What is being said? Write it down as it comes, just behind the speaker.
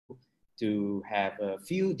to have a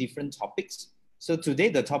few different topics. So today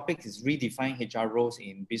the topic is redefine HR roles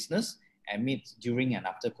in business amid, during and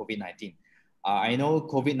after COVID-19. I know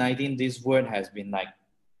COVID-19, this word has been like,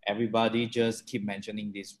 everybody just keep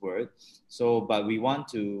mentioning this word. So, but we want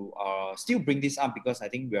to still bring this up because I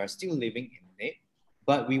think we are still living in it,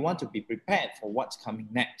 but we want to be prepared for what's coming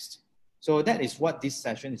next. So that is what this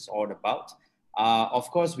session is all about. Of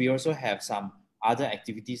course, we also have some other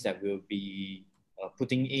activities that we'll be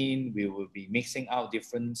putting in. We will be mixing out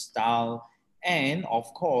different style. And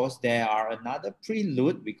of course, there are another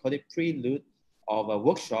prelude, we call it prelude, of a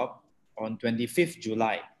workshop on 25th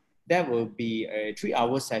July. That will be a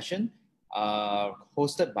 3-hour session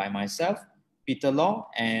hosted by myself, Peter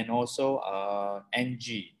Law, and also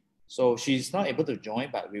NG. So she's not able to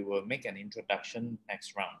join, but we will make an introduction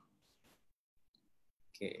next round.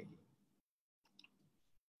 Okay.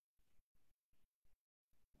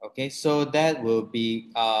 Okay, so that will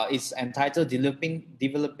be, it's entitled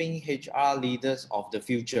Developing HR Leaders of the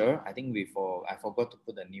Future. I think I forgot to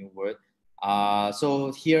put a new word.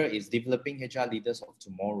 So here is Developing HR Leaders of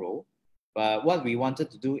Tomorrow. But what we wanted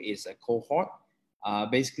to do is a cohort.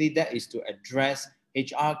 Basically, that is to address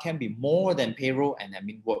HR can be more than payroll and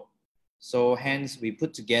admin work. So hence, we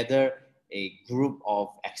put together a group of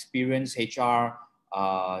experienced HR.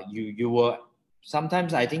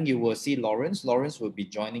 Sometimes I think you will see Lawrence. Lawrence will be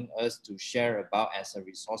joining us to share about as a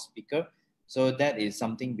resource speaker. So that is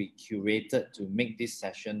something we curated to make this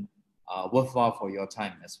session worthwhile for your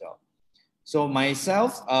time as well. So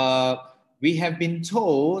myself, we have been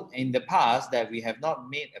told in the past that we have not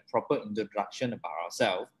made a proper introduction about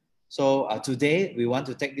ourselves. So today we want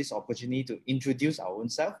to take this opportunity to introduce our own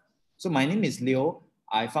self. So my name is Leo.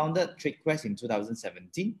 I founded TraitQuest in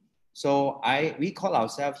 2017. So we call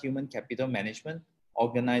ourselves Human Capital Management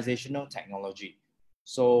Organizational Technology.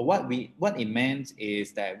 So what it meant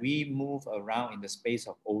is that we move around in the space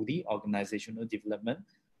of OD, organizational development.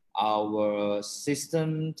 Our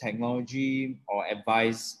system, technology, or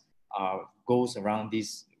advice goes around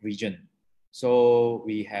this region. So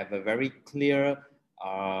we have a very clear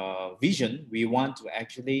vision. We want to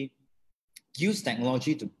actually use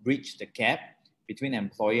technology to bridge the gap between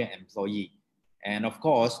employer and employee. And of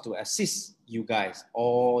course, to assist you guys,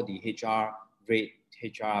 all the great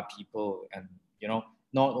HR people, and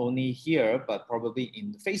not only here, but probably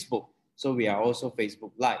in Facebook. So we are also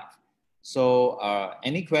Facebook Live. So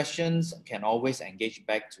any questions can always engage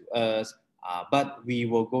back to us, but we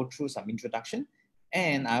will go through some introduction.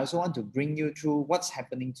 And I also want to bring you through what's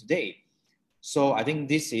happening today. So I think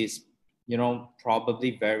this is,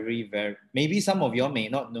 probably very, very, maybe some of you may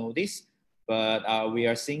not know this, but we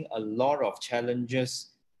are seeing a lot of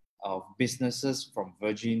challenges of businesses from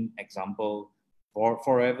Virgin, example, for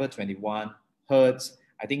Forever 21, Hertz.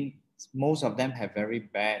 I think most of them have very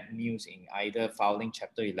bad news in either filing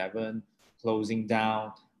Chapter 11, closing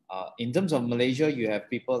down. In terms of Malaysia, you have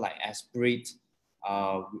people like Esprit.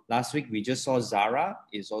 Last week, we just saw Zara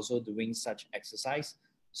is also doing such exercise.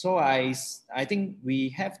 So I think we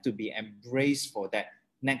have to be embraced for that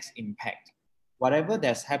next impact. Whatever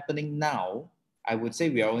that's happening now, I would say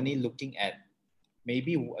we are only looking at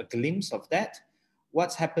maybe a glimpse of that.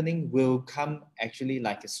 What's happening will come actually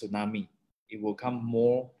like a tsunami. It will come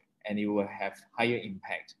more and it will have higher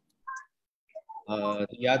impact.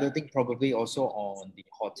 The other thing probably also on the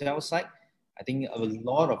hotel side, I think a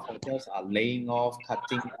lot of hotels are laying off,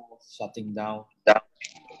 cutting off, shutting down.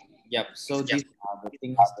 Yep, so these are the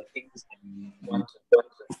things that we want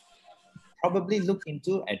to probably look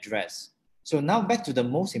into, address. So now back to the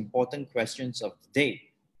most important questions of the day.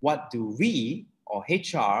 What do we or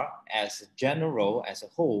HR as a general, as a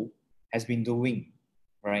whole, has been doing,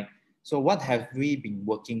 right? So what have we been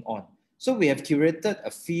working on? So we have curated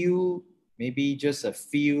a few, maybe just a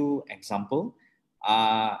few examples.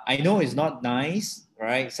 I know it's not nice,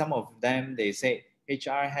 right? Some of them, they say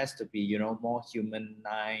HR has to be, more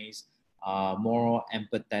humanized, more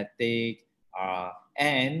empathetic,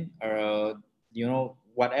 and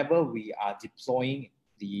whatever we are deploying,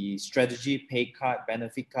 the strategy, pay cut,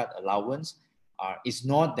 benefit cut, allowance, it's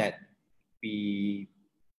not that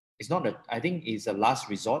I think it's a last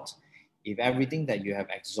resort. If everything that you have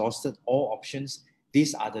exhausted all options,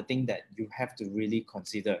 these are the things that you have to really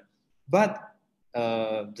consider. But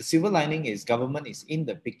the silver lining is government is in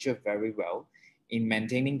the picture very well in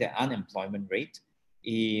maintaining the unemployment rate,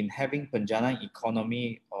 in having penjalan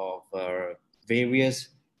economy of various,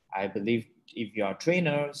 I believe, if you are a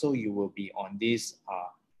trainer, so you will be on this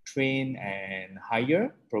train and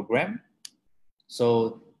hire program.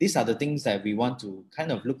 So these are the things that we want to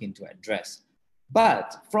kind of look into address.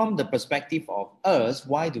 But from the perspective of us,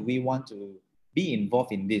 why do we want to be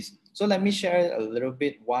involved in this. So let me share a little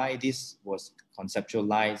bit why this was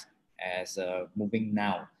conceptualized as moving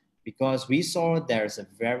now, because we saw there's a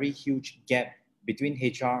very huge gap between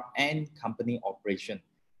HR and company operation.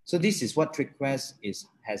 So this is what TraitQuest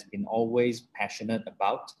has been always passionate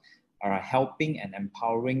about, helping and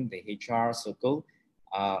empowering the HR circle.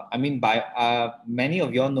 Many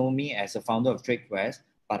of you all know me as a founder of TraitQuest,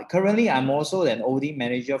 but currently I'm also an OD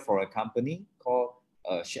manager for a company called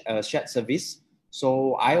Shared Service.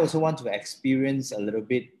 So I also want to experience a little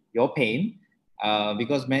bit your pain,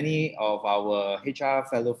 because many of our HR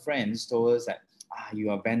fellow friends told us that you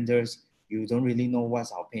are vendors, you don't really know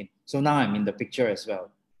what's our pain. So now I'm in the picture as well.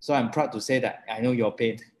 So I'm proud to say that I know your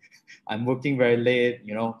pain. I'm working very late,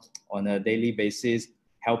 on a daily basis,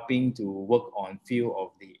 helping to work on few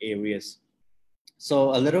of the areas.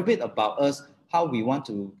 So a little bit about us, how we want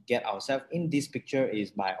to get ourselves in this picture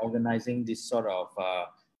is by organizing this sort of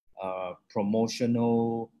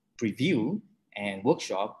promotional preview and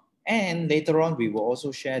workshop. And later on, we will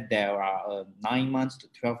also share there are a 9 months to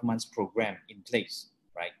 12 months program in place,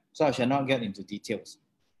 right? So I shall not get into details.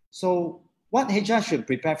 So what HR should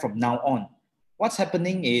prepare from now on? What's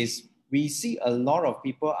happening is we see a lot of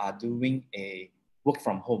people are doing a work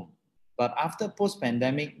from home. But after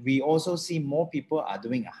post-pandemic, we also see more people are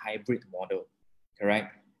doing a hybrid model,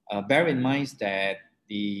 correct? Bear in mind that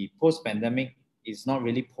the post-pandemic is not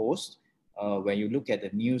really post. When you look at the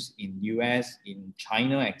news in US, in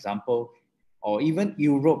China, example, or even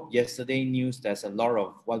Europe, yesterday news, there's a lot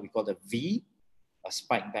of what we call the V, a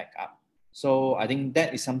spike back up. So I think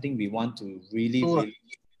that is something we want to really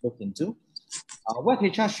look into. What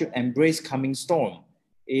HR should embrace coming storm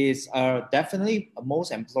is definitely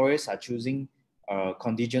most employers are choosing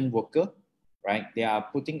contingent worker, right? They are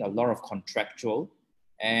putting a lot of contractual,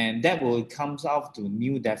 and that will comes out to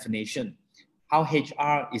new definition, how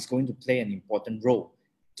HR is going to play an important role.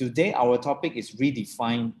 Today, our topic is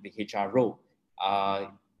redefine the HR role.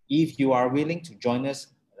 If you are willing to join us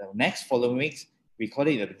next following weeks, we call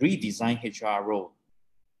it a redesign HR role.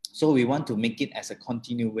 So we want to make it as a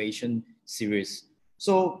continuation series.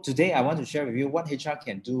 So today I want to share with you what HR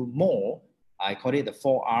can do more. I call it the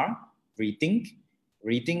 4R, rethink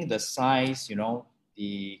the size,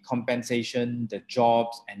 the compensation, the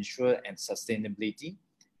jobs, ensure and sustainability.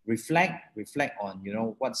 Reflect on,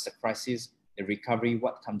 what's the crisis, the recovery,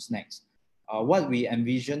 what comes next. What we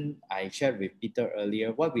envision, I shared with Peter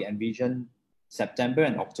earlier, what we envision September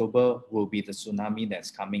and October will be the tsunami that's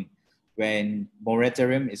coming when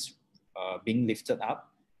moratorium is being lifted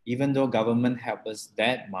up, even though government help us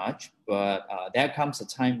that much, but there comes a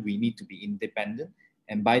time we need to be independent.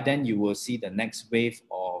 And by then you will see the next wave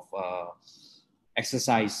of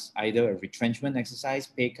exercise, either a retrenchment exercise,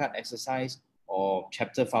 pay cut exercise, or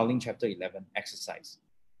chapter 11 exercise.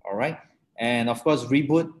 All right. And of course,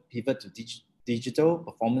 reboot, pivot to digital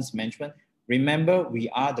performance management. Remember, we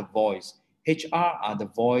are the voice. HR are the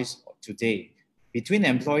voice today between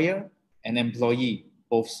employer and employee,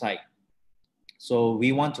 both sides. So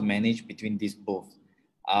we want to manage between these both.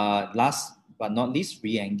 Last but not least,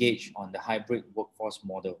 re-engage on the hybrid workforce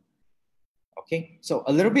model. Okay, so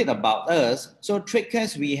a little bit about us. So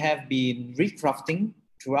TraitQuest, we have been recrafting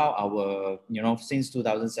throughout our, since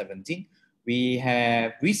 2017.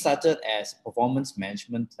 We started as performance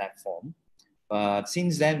management platform, but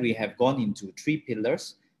since then we have gone into 3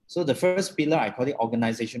 pillars. So the first pillar, I call it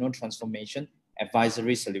organizational transformation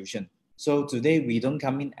advisory solution. So today we don't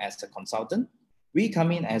come in as a consultant, we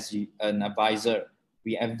come in as an advisor.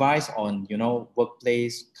 We advise on,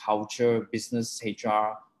 workplace, culture, business,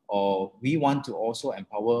 HR, or we want to also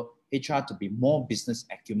empower HR to be more business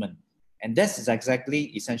acumen. And that's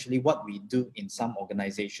essentially what we do in some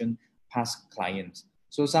organization, past clients.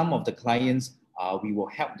 So some of the clients, we will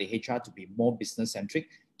help the HR to be more business centric,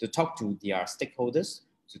 to talk to their stakeholders,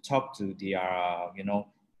 to talk to their,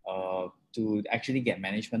 to actually get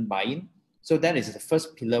management buy-in. So that is the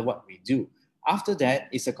first pillar what we do. After that,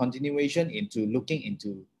 it's a continuation into looking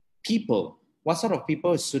into people. What sort of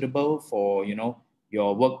people is suitable for,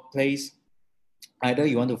 your workplace? Either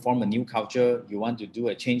you want to form a new culture, you want to do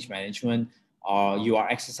a change management, or you are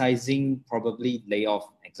exercising probably layoff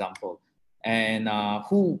example. And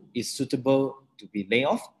who is suitable to be laid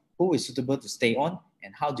off? Who is suitable to stay on?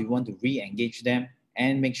 And how do you want to re-engage them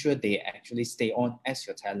and make sure they actually stay on as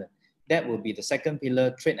your talent? That will be the second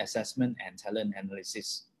pillar, trait assessment and talent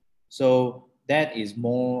analysis. So that is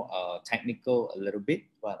more technical a little bit,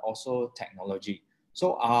 but also technology.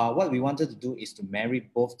 So what we wanted to do is to marry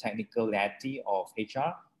both technicality of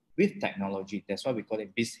HR with technology. That's why we call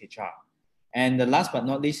it Biz-HR. And the last but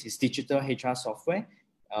not least is digital HR software.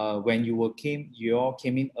 when you all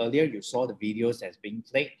came in earlier, you saw the videos that's being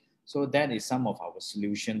played. So that is some of our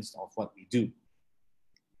solutions of what we do.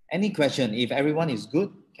 Any question? If everyone is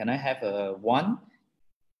good, can I have a 1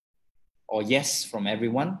 or yes from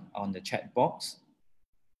everyone on the chat box?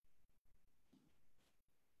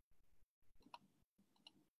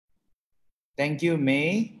 Thank you,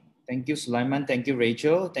 May. Thank you, Sulaiman. Thank you,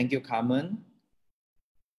 Rachel. Thank you, Carmen.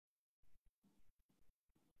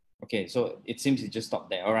 Okay, so it seems it just stopped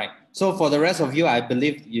there. All right. So for the rest of you, I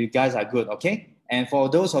believe you guys are good, okay? And for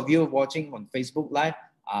those of you watching on Facebook Live,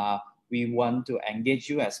 we want to engage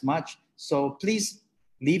you as much. So please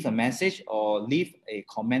leave a message or leave a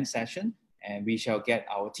comment session, and we shall get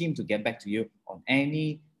our team to get back to you on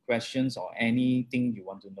any questions or anything you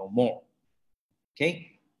want to know more.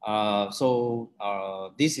 Okay.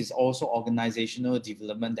 This is also organizational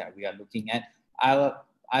development that we are looking at.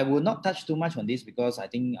 I will not touch too much on this because I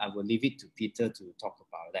think I will leave it to Peter to talk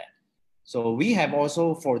about that. So we have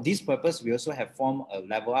also, for this purpose, we also have formed a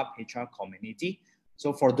Level Up HR community.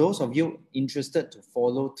 So for those of you interested to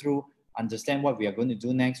follow through, understand what we are going to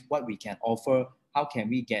do next, what we can offer, how can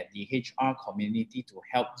we get the HR community to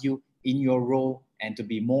help you in your role and to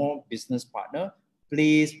be more business partner,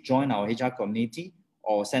 please join our HR community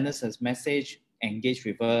or send us a message, engage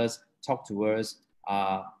with us, talk to us.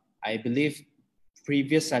 I believe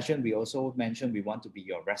previous session, we also mentioned we want to be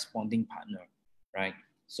your responding partner, right?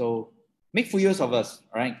 So make full use of us,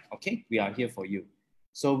 all right? Okay, we are here for you.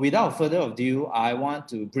 So without further ado, I want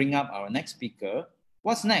to bring up our next speaker.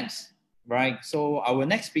 What's next, right? So our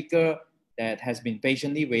next speaker that has been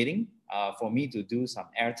patiently waiting for me to do some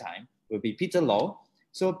airtime will be Peter Law.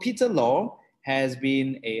 So Peter Law has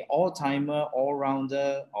been an all-timer,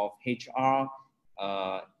 all-rounder of HR,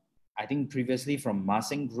 I think previously from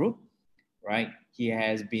Marsing Group, right? He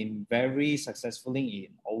has been very successfully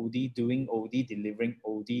in OD, doing OD, delivering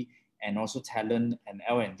OD, and also talent and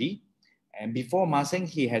L&D. And before Marsing,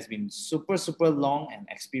 he has been super long and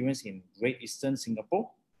experienced in Great Eastern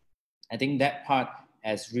Singapore. I think that part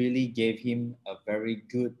has really gave him a very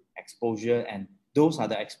good exposure, and those are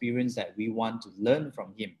the experience that we want to learn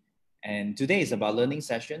from him. And today is about learning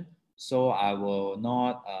session, so I will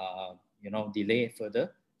not delay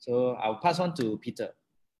further. So I'll pass on to Peter.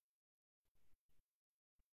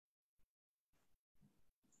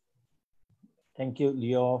 Thank you,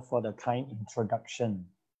 Leo, for the kind introduction.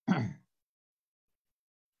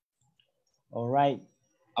 All right.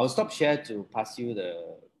 I'll stop share to pass you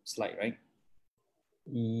the slide, right?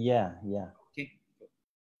 Yeah. Okay.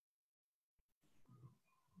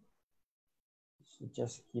 So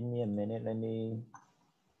just give me a minute. Let me.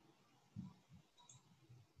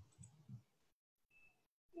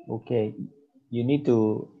 Okay. You need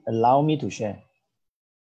to allow me to share.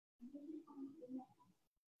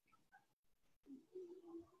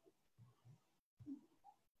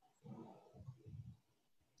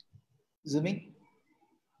 Zooming.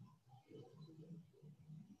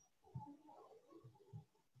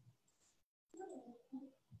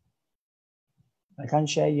 I can't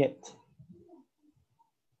share yet.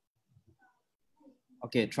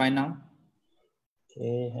 Okay, try now.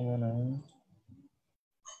 Okay, hang on.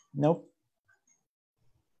 Nope.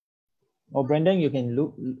 Oh, Brendan, you can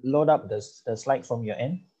load up the slide from your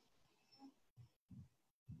end.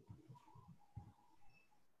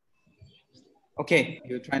 Okay,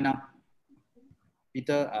 you try now.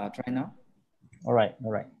 Peter, try now. All right.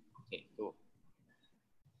 Okay, cool.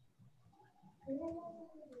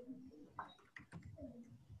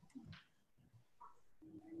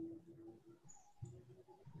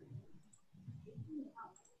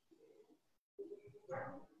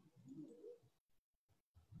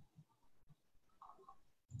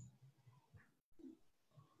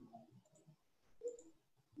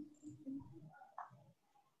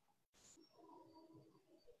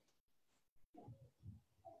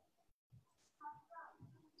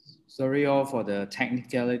 Sorry all for the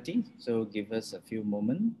technicality, so give us a few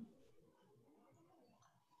moments.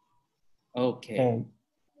 Okay.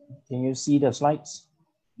 Can you see the slides?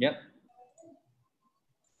 Yep.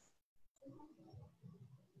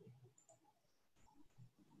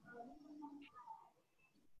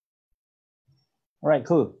 All right,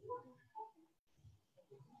 cool.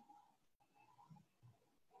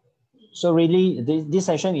 So really, this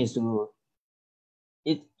session is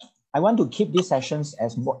I want to keep these sessions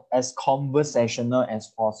as conversational as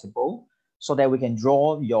possible, so that we can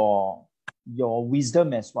draw your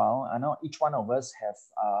wisdom as well. I know each one of us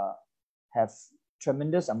have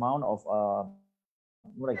tremendous amount of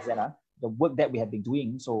the work that we have been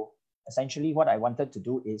doing. So essentially, what I wanted to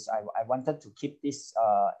do is I wanted to keep this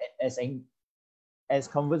as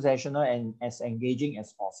conversational and as engaging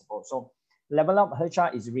as possible. So Level Up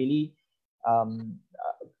HR is really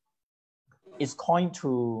is coined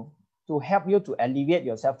to help you to elevate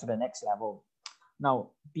yourself to the next level.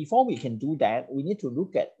 Now, before we can do that, we need to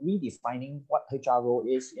look at redefining what HR role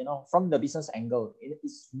is, from the business angle.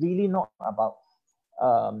 It's really not about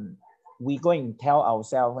we go and tell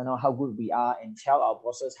ourselves, how good we are and tell our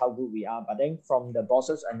bosses how good we are. But then from the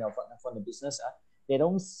bosses and from the business, they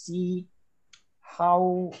don't see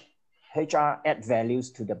how HR add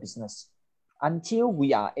values to the business. Until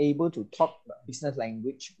we are able to talk business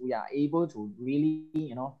language, we are able to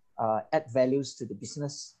really, add values to the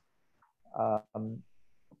business.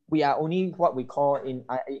 We are only what we call in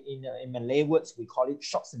Malay words, we call it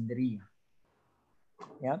short sendiri.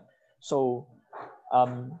 Yeah. So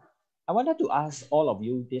I wanted to ask all of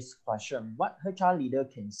you this question: what HR leader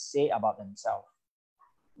can say about themselves?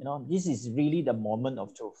 This is really the moment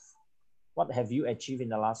of truth. What have you achieved in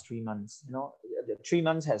the last 3 months? The 3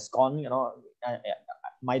 months has gone.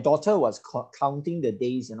 My daughter was counting the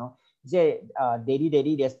days. Daddy,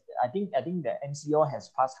 I think the MCO has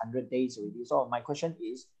passed 100 days already. So my question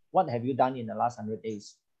is, what have you done in the last 100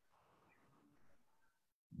 days?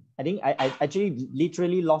 I think I actually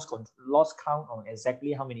literally lost count on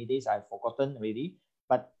exactly how many days I've forgotten already.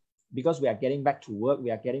 But because we are getting back to work,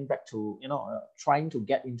 we are getting back to trying to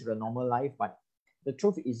get into the normal life. But the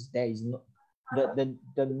truth is, there is no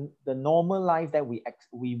the normal life that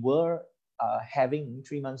we were having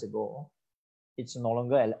 3 months ago. It's no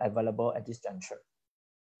longer available at this juncture.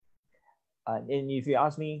 And if you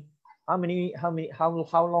ask me, how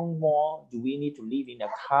long more do we need to live in the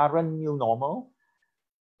current new normal?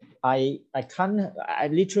 I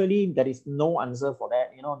literally, there is no answer for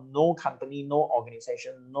that. No company, no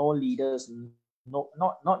organization, no leaders,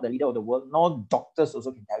 not the leader of the world, no doctors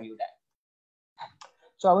also can tell you that.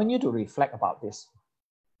 So I want you to reflect about this,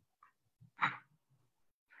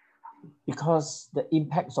 because the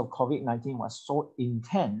impacts of COVID-19 was so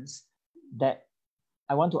intense that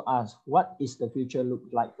I want to ask, what is the future look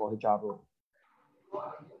like for HR role?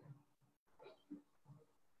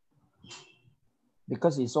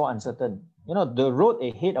 Because it's so uncertain. The road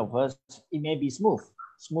ahead of us, it may be smooth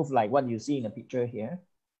like what you see in the picture here,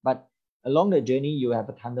 but along the journey, you have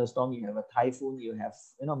a thunderstorm, you have a typhoon, you have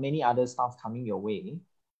many other stuff coming your way.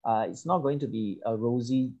 It's not going to be a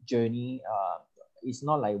rosy journey. It's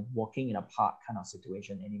not like walking in a park kind of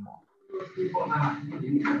situation anymore.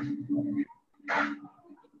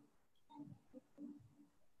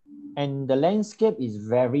 And the landscape is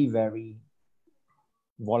very, very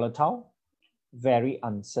volatile, very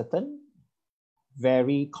uncertain,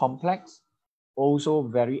 very complex, also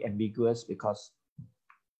very ambiguous, because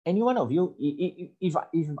any one of you, if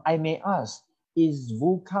I may ask, is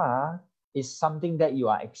VUCA is something that you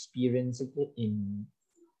are experiencing in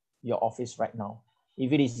your office right now?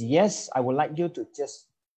 If it is yes, I would like you to just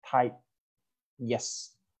type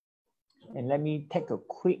yes. And let me take a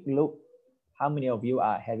quick look. How many of you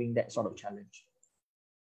are having that sort of challenge?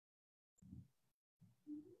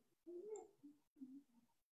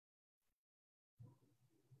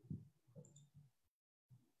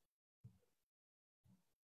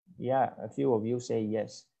 Yeah, a few of you say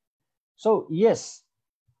yes. So yes,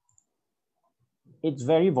 it's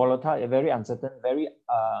very volatile, very uncertain, very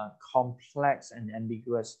complex and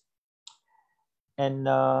ambiguous. And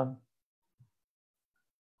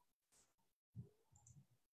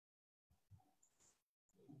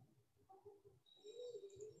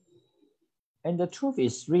the truth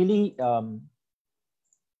is really,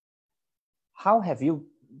 how have you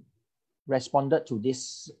responded to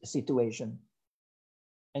this situation?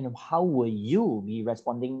 And how will you be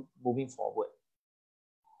responding moving forward?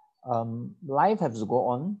 Life has to go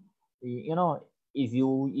on. If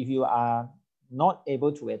you are not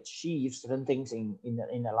able to achieve certain things in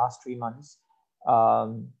the last 3 months,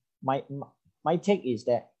 my take is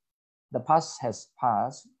that the past has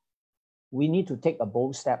passed. We need to take a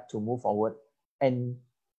bold step to move forward. And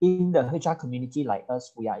in the HR community like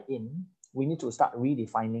us, we need to start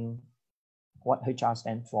redefining what HR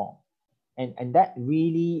stands for. And that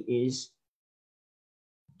really is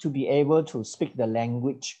to be able to speak the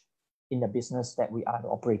language in the business that we are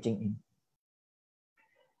operating in.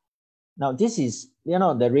 Now, this is,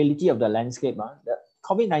 the reality of the landscape. The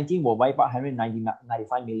COVID-19 will wipe out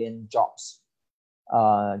 195 million jobs,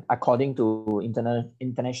 according to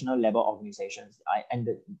international level organizations.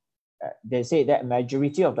 They say that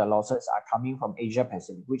majority of the losses are coming from Asia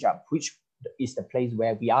Pacific, which is the place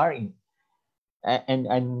where we are in.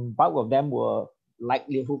 And bulk of them will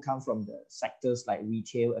likely come from the sectors like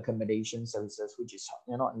retail, accommodation services, which is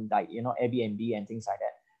like Airbnb and things like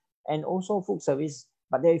that. and also food service.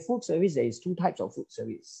 But there is food service, there is two types of food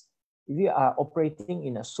service. If you are operating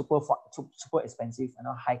in a super expensive,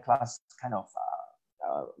 high class kind of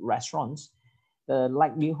restaurants, the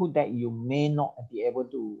likelihood that you may not be able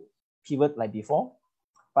to pivot like before.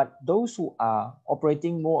 But those who are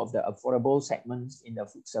operating more of the affordable segments in the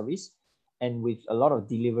food service, and with a lot of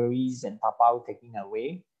deliveries and tapao taking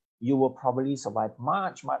away, you will probably survive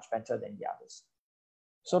much, much better than the others.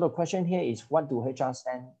 So the question here is, what do HR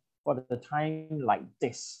stand for the time like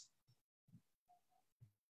this?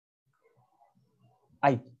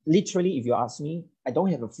 I literally, if you ask me, I don't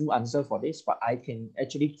have a full answer for this, but I can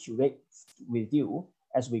actually curate with you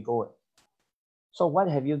as we go. So what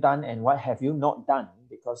have you done and what have you not done?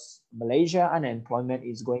 Because Malaysia unemployment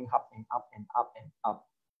is going up and up and up and up.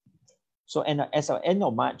 So as of end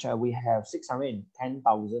of March, we have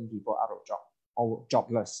 610,000 people out of job or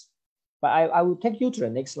jobless. But I will take you to the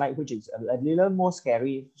next slide, which is a little more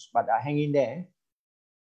scary, but hang in there.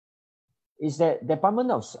 Is that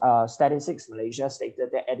Department of Statistics Malaysia stated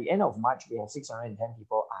that at the end of March, we have 610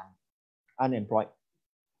 people unemployed.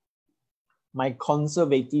 My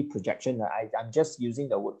conservative projection, I'm just using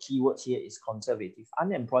the keywords here, is conservative.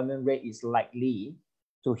 Unemployment rate is likely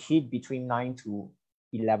to hit between 9 to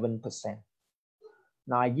 11%.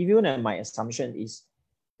 Now, I give you my assumption is,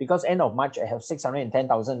 because end of March, I have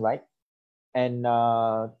 610,000, right? And 2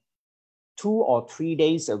 or 3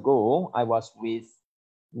 days ago, I was with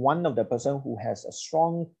one of the person who has a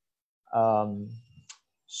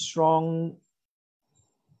strong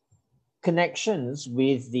connections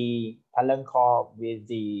with the Talent Corp, with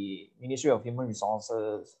the Ministry of Human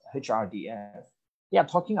Resources, HRDF. They are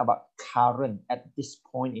talking about current, at this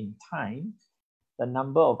point in time, the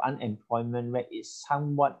number of unemployment rate is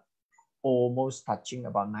somewhat almost touching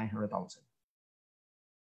about 900,000.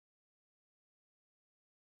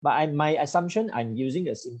 But my assumption, I'm using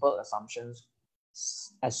a simple assumptions,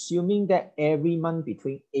 assuming that every month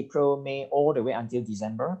between April, May, all the way until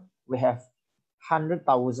December, we have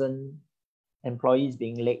 100,000 employees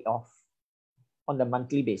being laid off on the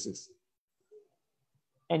monthly basis.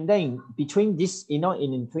 And then between this, in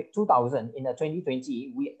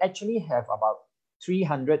 2020, we actually have about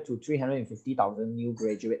 300 to 350,000 new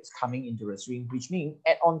graduates coming into the stream, which means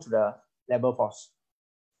add on to the labor force.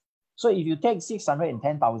 So if you take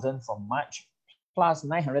 610,000 from March plus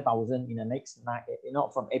 900,000 in the next,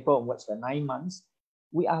 from April onwards, the 9 months,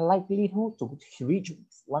 we are likely to reach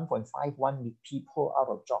 1.51 people out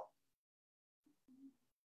of job.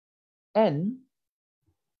 And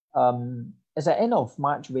as at end of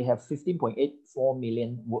March, we have 15.84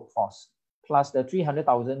 million workforce, plus the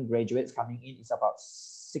 300,000 graduates coming in is about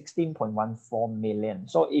 16.14 million.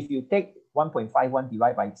 So if you take 1.51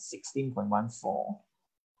 divided by 16.14,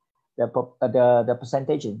 the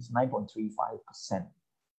percentage is 9.35%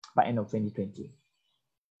 by end of 2020.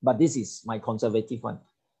 But this is my conservative one.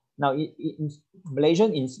 Now,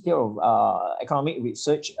 Malaysian Institute of Economic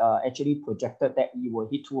Research actually projected that we will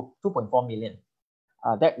hit 2.4 million.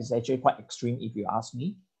 That is actually quite extreme if you ask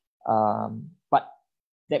me, but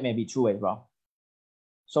that may be true as well.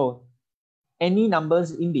 So any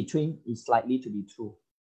numbers in between is likely to be true.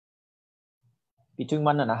 Between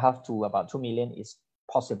 1.5 to about 2 million is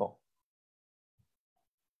possible.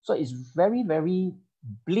 So it's very, very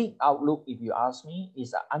bleak outlook, if you ask me.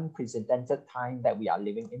 It's an unprecedented time that we are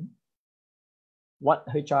living in. What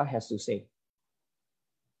HR has to say.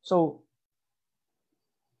 So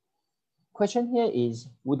question here is,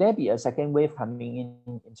 would there be a second wave coming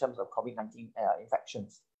in terms of COVID-19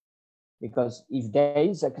 infections? Because if there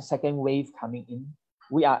is a second wave coming in,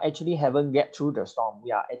 we are actually haven't get through the storm.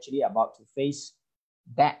 We are actually about to face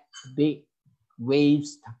that big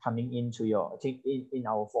waves coming into in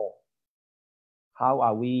our fall. How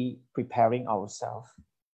are we preparing ourselves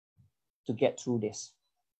to get through this?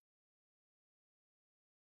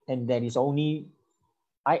 And there is only,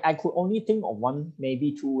 I could only think of one,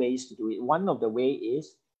 maybe 2 ways to do it. One of the way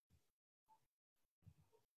is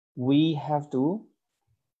we have to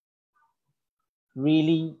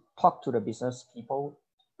really talk to the business people,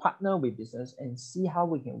 partner with business, and see how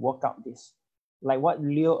we can work out this. Like what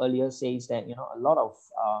Leo earlier says, that a lot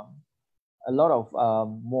of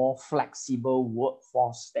more flexible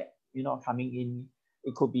workforce that coming in.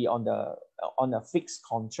 It could be on a fixed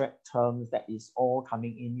contract terms that is all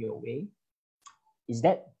coming in your way. Is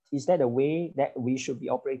that a way that we should be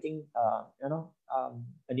operating? A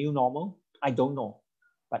new normal? I don't know,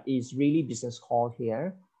 but it's really business call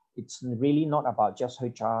here. It's really not about just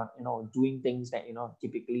HR, doing things that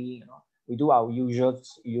typically we do our usual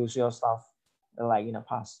stuff like in the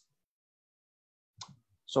past.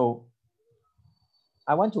 So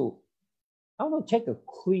I want to I want to take a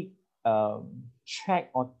quick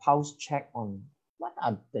check or pulse check on what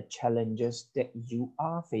are the challenges that you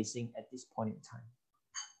are facing at this point in time.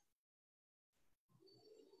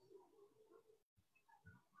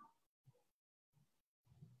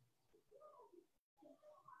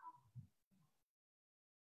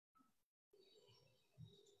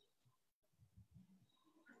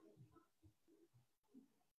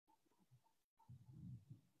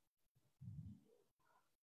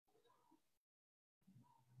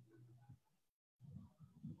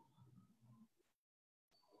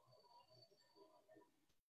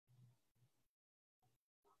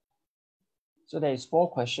 So there's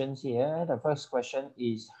 4 questions here. The first question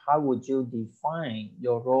is, how would you define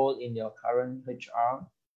your role in your current HR?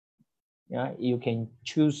 Yeah, you can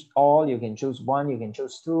choose all, you can choose 1, you can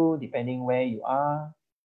choose 2, depending where you are.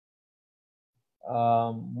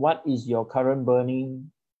 What is your current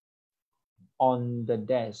burning on the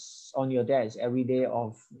desk, on your desk every day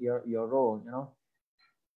of your role, you know?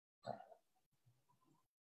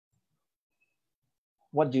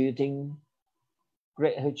 What do you think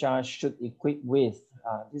great HR should equip with?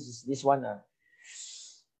 This one,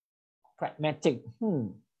 pragmatic.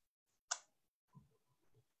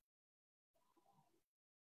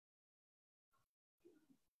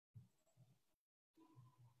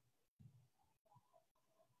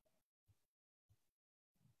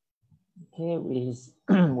 Okay, we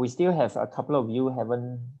still have a couple of you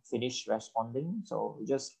haven't finished responding, so we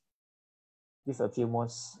just give a few more,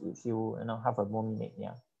 half a more minute,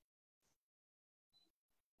 yeah.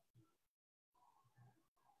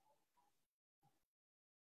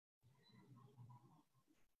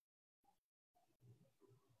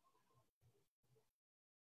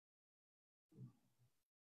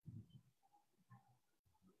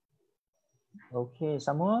 Okay,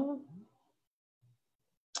 someone?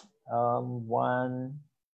 1,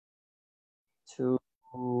 2,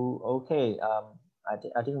 okay. I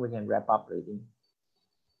think we can wrap up already.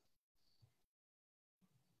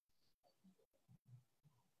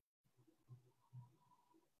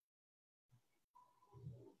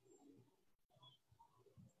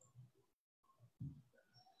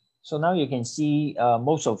 So now you can see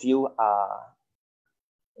most of you are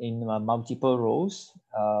in multiple roles.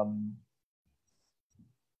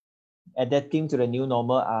 Adapting to the new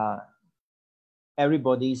normal are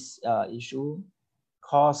everybody's issue.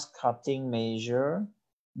 Cost-cutting measure,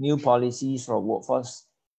 new policies for workforce,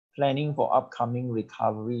 planning for upcoming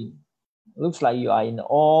recovery. Looks like you are in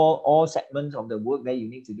all segments of the work that you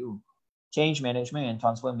need to do. Change management and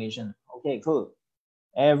transformation. Okay, cool.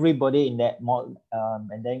 Everybody in that mode,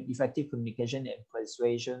 and then effective communication and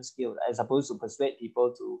persuasion skills, as opposed to persuade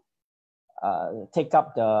people to take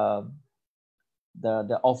up the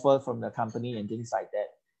offer from the company and things like that.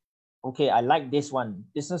 Okay, I like this one,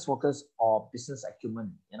 business focus or business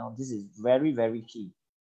acumen. You know, this is very, very key.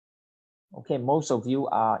 Okay, most of you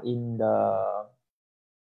are in the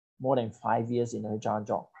more than 5 years in a HR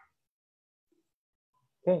job.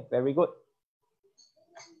 Okay, very good.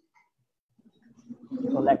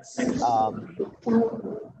 So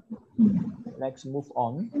let's move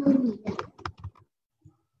on.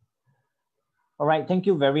 All right, thank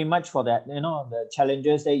you very much for that. You know, the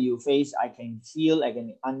challenges that you face, I can feel, I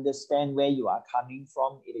can understand where you are coming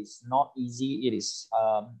from. It is not easy. It's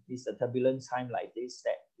a turbulent time like this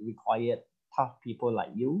that required tough people like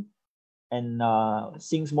you. And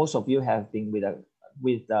since most of you have been with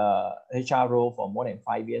the HR role for more than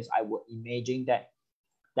 5 years, I would imagine that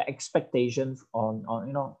the expectations on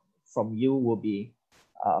from you will be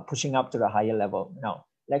pushing up to the higher level. Now,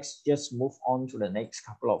 let's just move on to the next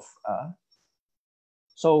couple of.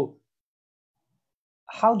 So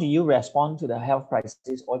how do you respond to the health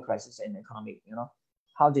crisis, oil crisis, and economic? You know,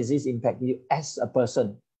 how does this impact you as a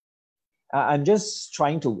person? I'm just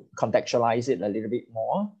trying to contextualize it a little bit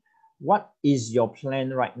more. What is your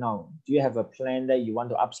plan right now? Do you have a plan that you want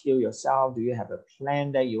to upskill yourself? Do you have a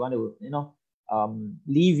plan that you want to,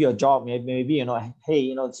 leave your job? Maybe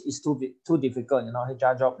hey, it's too difficult.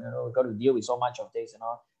 HR job. We've got to deal with so much of this.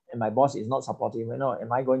 And my boss is not supportive.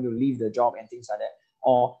 Am I going to leave the job and things like that?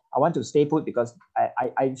 Or I want to stay put because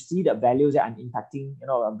I see the values that I'm impacting.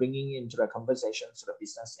 I'm bringing into the conversations to the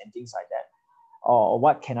business and things like that. Or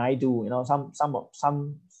what can I do?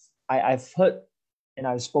 I've heard and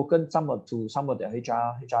I've spoken to some of the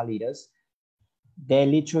HR leaders. They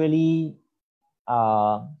literally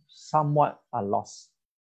somewhat are lost,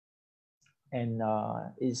 and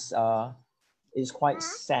it's quite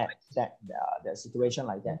sad that the situation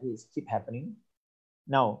like that is keep happening.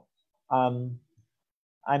 Now,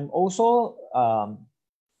 I'm also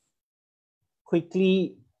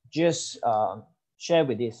quickly just share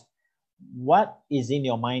with this. what is in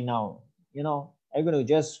your mind now? You know, are you going to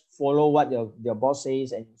just follow what your boss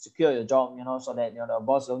says and secure your job, you know, so that, you know, the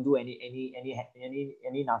boss don't do any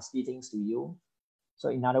nasty things to you? So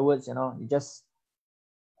in other words, you know, you just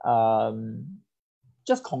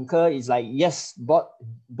concur. Is like, yes,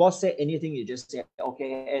 boss said anything, you just say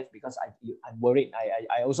okay, because I'm worried.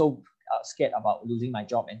 I also scared about losing my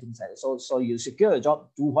job and things like that. So you secure a job,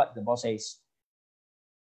 do what the boss says.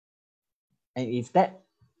 And if that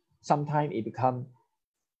sometimes it becomes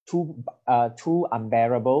too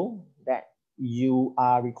unbearable, that you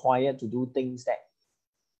are required to do things that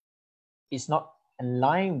is not in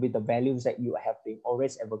line with the values that you have been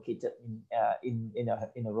always advocated in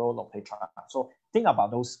a role of HR. So think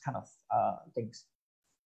about those kind of things.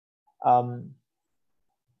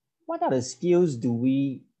 What are the skills do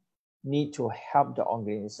we need to help the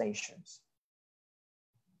organizations?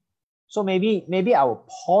 So maybe I will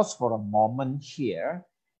pause for a moment here,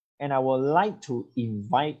 and I would like to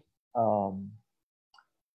invite one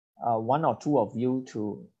or two of you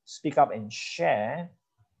to speak up and share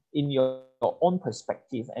in your own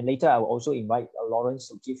perspective. And later I will also invite Lawrence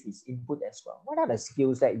to give his input as well. What are the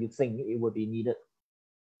skills that you think it would be needed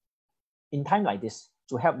in time like this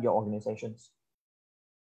to help your organizations?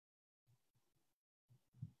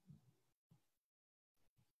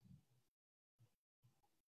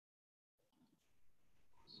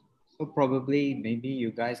 So probably maybe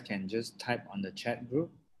you guys can just type on the chat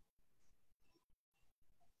group.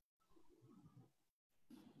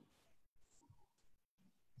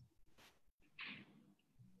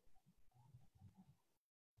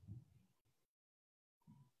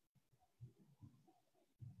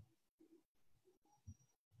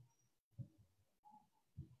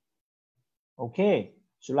 Okay,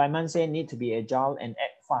 Sulaiman said need to be agile and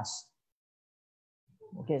act fast.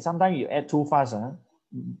 Okay, sometimes you act too fast, huh?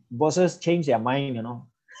 Bosses change their mind, you know.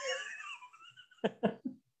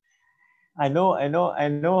 I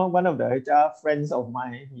know one of the HR friends of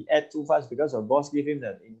mine, he act too fast because the boss gave him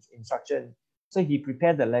the instruction. So he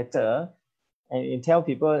prepared the letter and he tell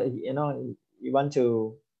people, you know, you want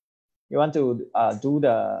to do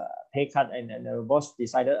the pay cut, and the boss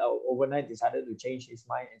decided overnight to change his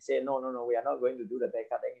mind and say, no, we are not going to do the pay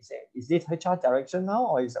cut. And he said, is this HR direction now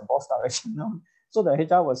or is the boss direction now? So the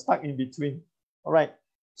HR was stuck in between. All right,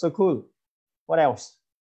 so cool. What else?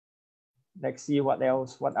 Let's see what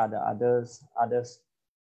else. What are the others?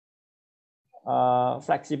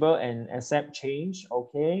 Flexible and accept change.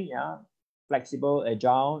 Okay, yeah. Flexible,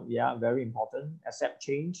 agile, yeah, very important. Accept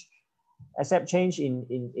change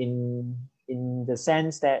in the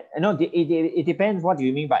sense that, you know, it depends what do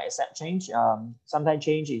you mean by accept change. Sometimes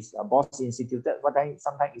change is a boss instituted, but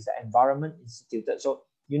sometimes it's the environment instituted. So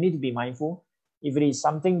you need to be mindful. If it is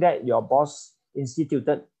something that your boss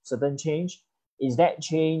instituted certain change, is that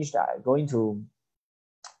change that going to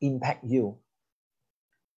impact you,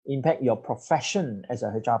 impact your profession as a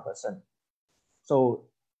HR person? So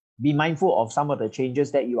be mindful of some of the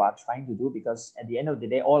changes that you are trying to do, because at the end of the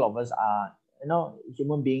day, all of us are, you know,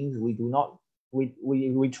 human beings. We do not,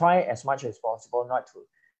 we try as much as possible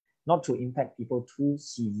not to impact people too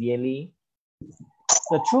severely.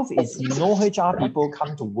 The truth is, no HR people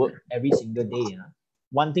come to work every single day,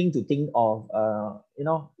 wanting to think of, you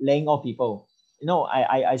know, laying off people. You know,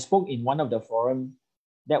 I spoke in one of the forum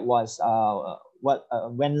that was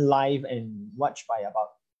went live and watched by about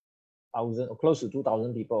 1,000 or close to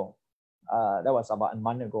 2,000 people. That was about a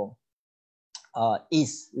month ago.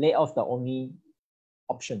 Is layoff the only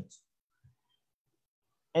options?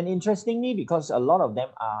 And interestingly, because a lot of them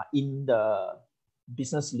are in the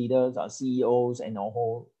business leaders or CEOs and a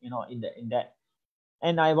whole, you know, in that.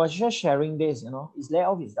 And I was just sharing this, you know, is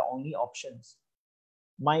layoff is the only options.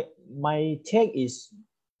 My take is,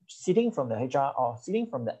 sitting from the HR or sitting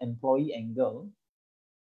from the employee angle,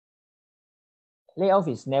 layoff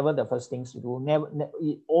is never the first things to do.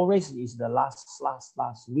 It always is the last,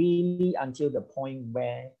 really, until the point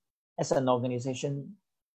where, as an organization,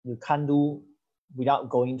 you can't do without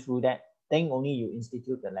going through that. Then only you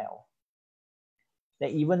institute the layoff.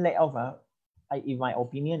 That even layoff, in my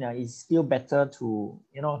opinion, it's still better to,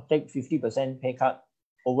 you know, take 50% pay cut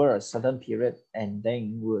over a certain period, and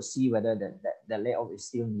then we'll see whether the layoff is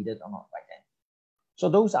still needed or not by then. So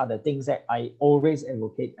those are the things that I always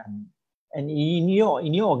advocate. And in your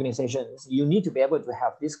organizations, you need to be able to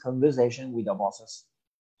have this conversation with your bosses.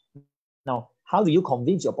 Now, how do you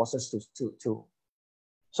convince your bosses to?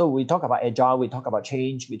 So we talk about agile, we talk about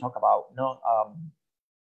change, we talk about, you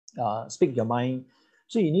know, speak your mind.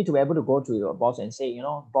 So you need to be able to go to your boss and say, you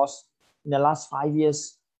know, boss, in the last 5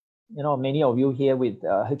 years, you know, many of you here with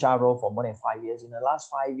HR role for more than 5 years. In the last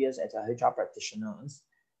 5 years as a HR practitioners,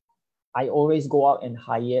 I always go out and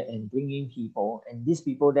hire and bring in people, and these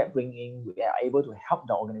people that bring in, we are able to help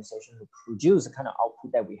the organization to produce the kind of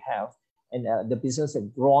output that we have, and the business has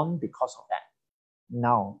grown because of that.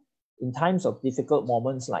 Now, in times of difficult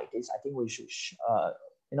moments like this, I think we should,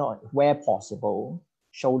 where possible,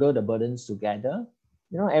 shoulder the burdens together.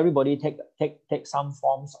 Everybody take some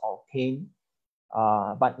forms of pain,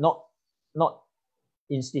 but not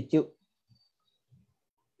institute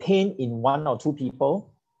pain in one or two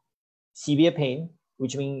people, severe pain,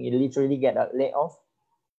 which means you literally get a layoff,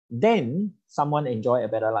 then someone enjoy a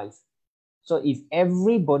better life. So if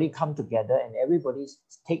everybody come together and everybody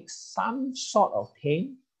takes some sort of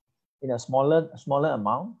pain in a smaller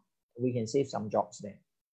amount, we can save some jobs there.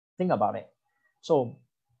 Think about it. So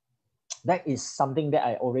that is something that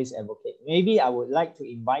I always advocate. Maybe I would like to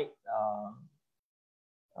invite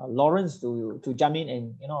Lawrence to jump in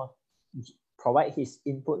and provide his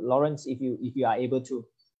input. Lawrence, if you are able to.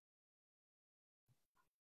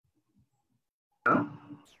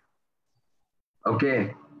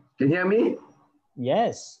 Okay, can you hear me?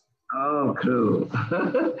 Yes. Oh, cool.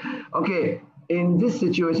 Okay, in this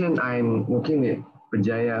situation, I'm working with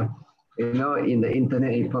Berjaya. In the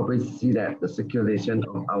internet, you probably see that the circulation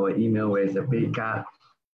of our email where it's a pay card,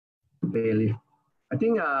 pay leave. I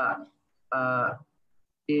think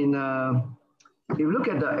if you look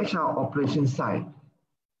at the HR operation side,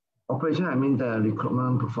 I mean the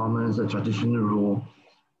recruitment, performance, the traditional role,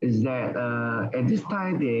 is that at this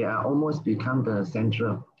time they are almost become the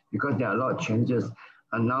central because there are a lot of changes.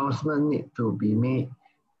 Announcement need to be made,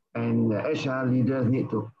 and the HR leaders need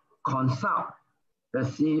to consult the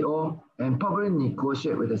CEO and probably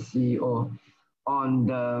negotiate with the CEO on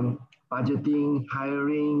the budgeting,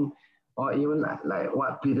 hiring, or even like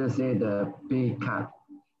what Peter said, the pay cut.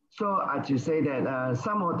 So I should say that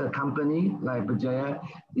some of the company like Berjaya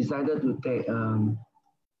decided to take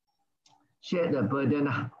share the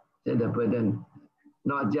burden,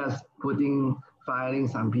 not just firing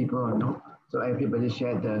some people, no. So everybody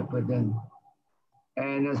share the burden.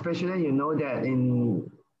 And especially, that in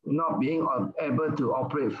not being able to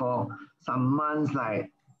operate for some months, like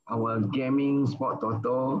our gaming sport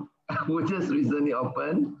toto, which just recently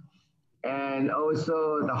opened, and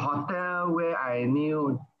also the hotel where I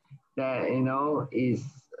knew that, is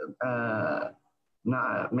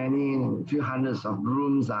not many, few hundreds of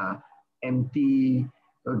rooms are empty.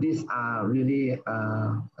 So these are really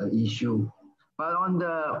an issue. But on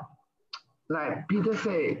the, like Peter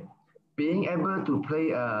said, being able to play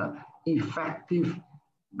a effective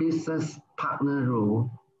business partner role.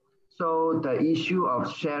 So the issue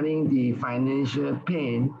of sharing the financial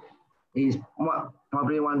pain is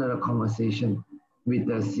probably one of the conversation with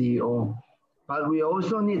the CEO. But we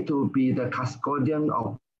also need to be the custodian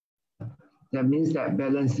of, that means that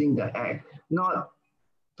balancing the act, not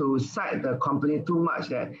to cite the company too much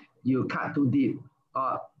that you cut too deep,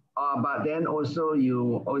 but then also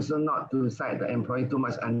you also not to cite the employee too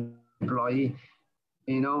much, and employee,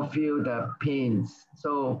 feel the pains.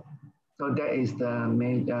 So that is the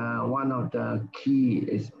one of the key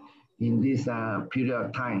is in this period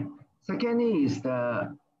of time. Secondly is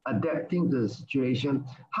the adapting to the situation,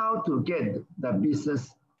 how to get the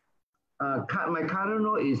business. My current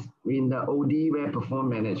role is in the OD, where perform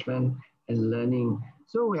management and learning.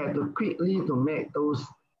 So we have to quickly to make those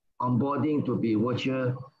onboarding to be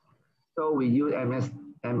virtual. So we use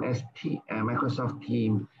Microsoft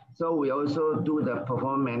Teams. So we also do the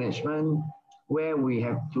performance management, where we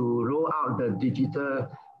have to roll out the digital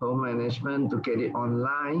performance management to get it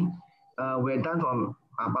online. We're done from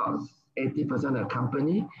about 80% of the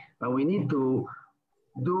company, but we need to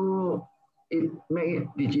make it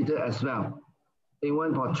digital as well.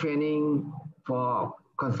 Even for training, for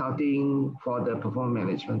consulting, for the performance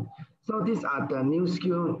management. So these are the new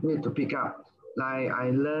skills need to pick up. Like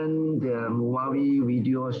I learned the Huawei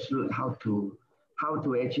video shoot, how to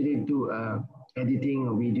actually do editing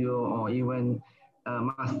a video, or even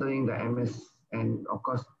mastering the MS, and of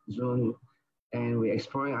course Zoom, and we're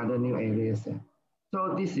exploring other new areas.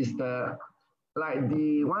 So this is the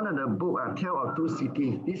one of the book, Tale of Two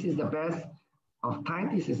Cities. This is the best of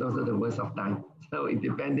time. This is also the worst of time. So it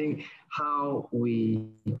depending how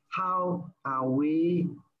are we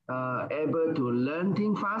able to learn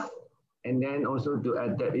things fast, and then also to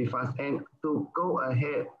adapt it fast and to go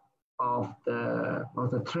ahead of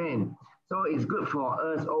the trend. So it's good for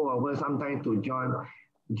us, all of us, sometimes to join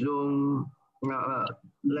Zoom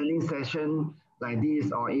learning session like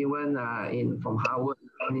this, or even from Harvard,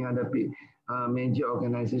 any other big major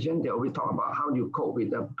organization. They always talk about how you cope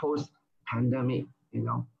with the post-pandemic.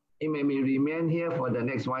 It may remain here for the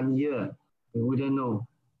next 1 year. We wouldn't know.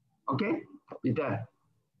 Okay, with that.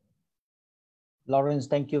 Lawrence,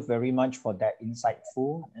 thank you very much for that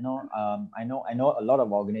insightful. I know a lot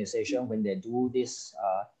of organizations when they do this,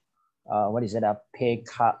 what is it, a pay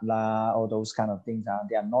cut lah, all those kind of things.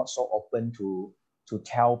 They are not so open to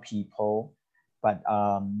tell people. But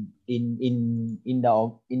in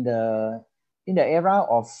the era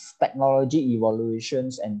of technology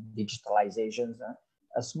evolutions and digitalizations,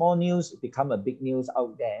 a small news become a big news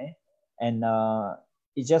out there, and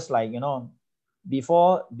it's just like,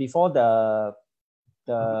 before the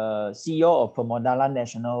CEO of Pemodalan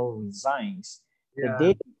National resigns, the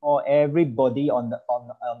day before, everybody on the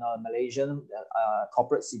Malaysian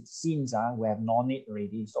corporate scenes we have known it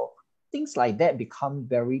already. So things like that become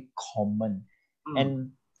very common.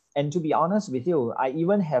 And to be honest with you, I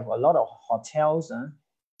even have a lot of hotels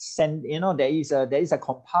send, there is a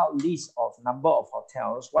compiled list of number of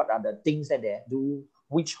hotels, what are the things that they do,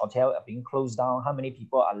 which hotel are being closed down, how many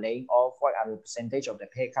people are laying off, what are the percentage of the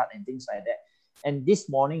pay cut and things like that. And this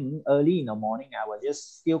morning, early in the morning, I was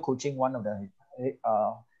just still coaching one of the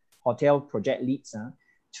hotel project leads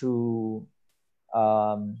to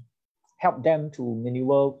help them to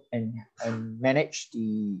maneuver and manage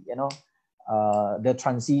the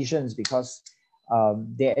transitions, because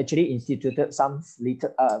they actually instituted some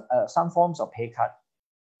forms of pay cut,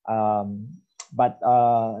 but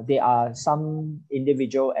there are some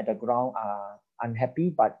individual at the ground are unhappy,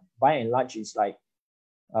 but by and large it's like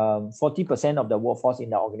 40% of the workforce in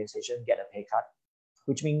the organization get a pay cut,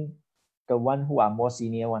 which means the one who are more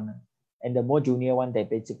senior one and the more junior one, they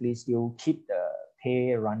basically still keep the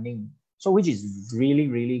pay running. So which is really,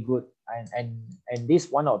 really good. And this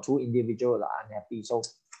one or two individuals are unhappy. So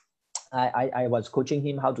I was coaching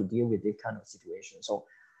him how to deal with this kind of situation. So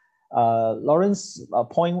Lawrence's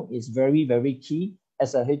point is very, very key.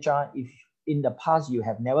 As a HR, if in the past you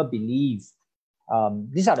have never believed,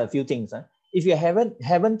 these are the few things. If you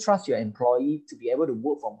haven't trust your employee to be able to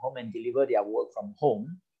work from home and deliver their work from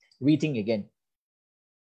home, rethink again.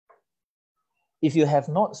 If you have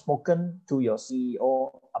not spoken to your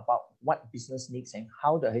CEO about what business needs and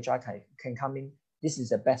how the HR can come in, this is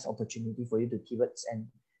the best opportunity for you to pivot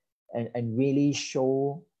and really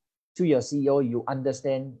show to your CEO you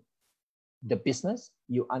understand the business,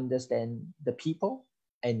 you understand the people,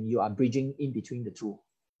 and you are bridging in between the two.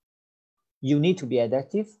 You need to be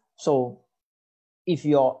adaptive. So if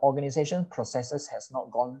your organization processes has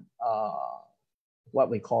not gone what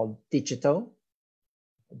we call digital,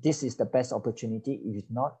 this is the best opportunity. If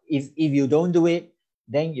not, if you don't do it,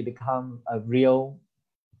 then you become a real,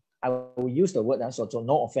 I will use the word, so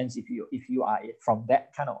no offense if you are from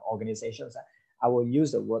that kind of organizations, I will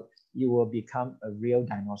use the word, you will become a real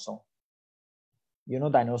dinosaur.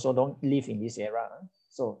 Dinosaur don't live in this era.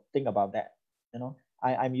 So think about that.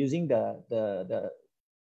 I'm using the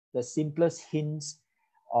simplest hints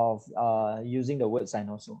of using the word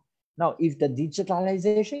dinosaur. Now, if the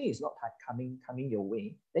digitalization is not coming your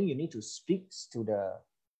way, then you need to speak to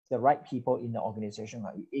the right people in the organization,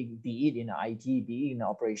 be it in the IT, be it in the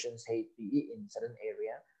operations head, be it in certain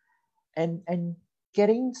area, and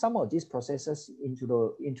getting some of these processes into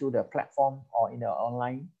the platform or in the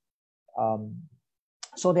online,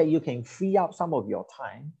 so that you can free up some of your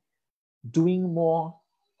time doing more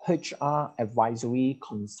HR advisory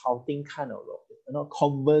consulting kind of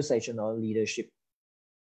conversational leadership.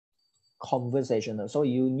 Conversational. So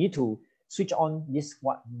you need to switch on this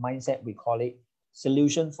what mindset, we call it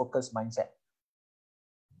solution focused mindset,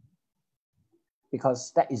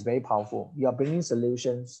 because that is very powerful. You are bringing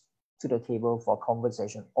solutions to the table for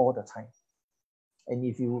conversation all the time. And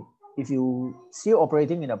if you still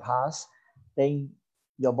operating in the past, then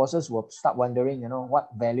your bosses will start wondering, what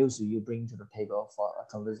values do you bring to the table for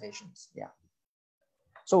conversations? Yeah.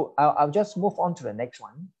 So I'll just move on to the next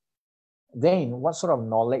one. Then what sort of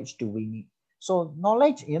knowledge do we need? So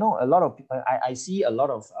knowledge, a lot of people, I see a lot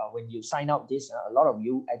of, when you sign up this, a lot of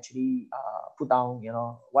you actually put down,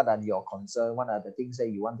 what are your concerns, what are the things that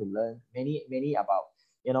you want to learn, many about,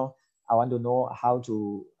 I want to know how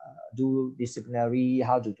to do disciplinary,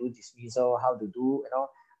 how to do dismissal, how to do,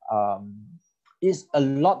 it's a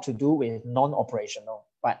lot to do with non-operational,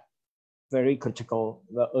 but very critical,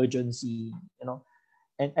 the urgency,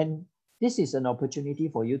 and this is an opportunity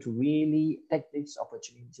for you to really take this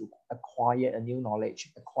opportunity to acquire a new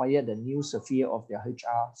knowledge, acquire the new sphere of the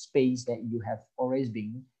HR space that you have always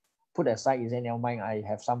been put aside. You say, never mind, I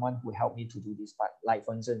have someone who helped me to do this part. Like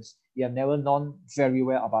for instance, you have never known very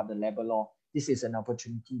well about the labor law. This is an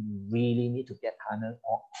opportunity you really need to get harnessed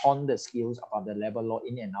on the skills about the labor law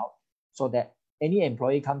in and out, so that any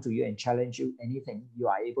employee come to you and challenge you anything, you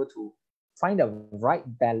are able to find the right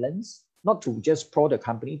balance, not to just pro the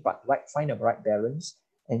company, but find the right balance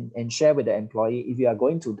and share with the employee. If you are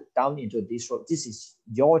going to down into this road, this is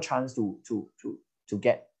your chance to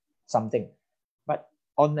get something. But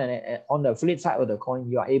on the flip side of the coin,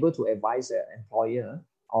 you are able to advise the employer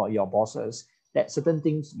or your bosses that certain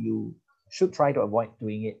things you should try to avoid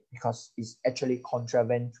doing it because it's actually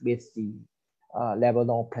contravened with the labor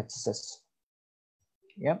law practices.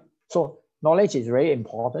 Yeah. So knowledge is very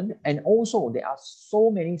important, and also there are so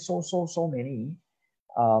many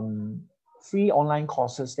free online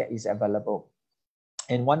courses that is available,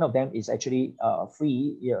 and one of them is actually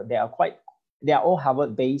free. Yeah, they are all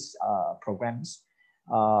Harvard-based programs.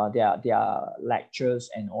 Their lectures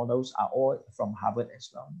and all those are all from Harvard as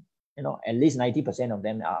well. You know, at least 90% of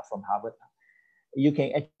them are from Harvard. You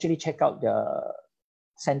can actually check out the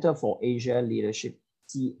Center for Asia Leadership,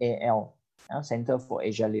 CAL, Center for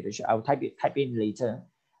Asia Leadership. I'll type in later.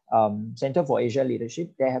 Center for Asia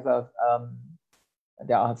Leadership. They have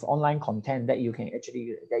online content that you can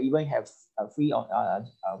actually. They even have a free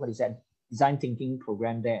design thinking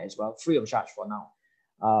program there as well, free of charge for now.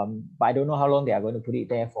 But I don't know how long they are going to put it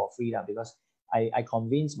there for free now, because I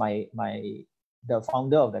convinced the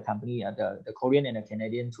founder of the company, the Korean and the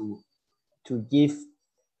Canadian, to give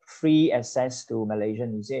free access to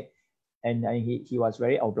Malaysian. He said, and he was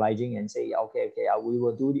very obliging and say, okay, we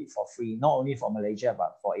will do it for free, not only for Malaysia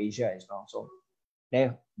but for Asia as well. So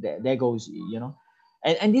there goes, you know,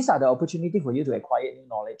 and these are the opportunity for you to acquire new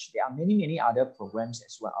knowledge. There are many other programs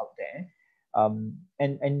as well out there,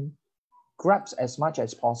 and grabs as much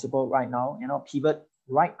as possible right now. You know, pivot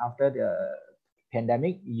right after the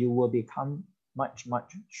pandemic, you will become much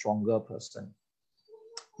stronger person.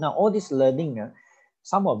 Now, all this learning,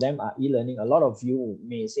 some of them are e-learning. A lot of you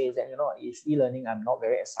may say that, you know, if e-learning, I'm not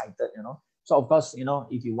very excited, you know. So of course, you know,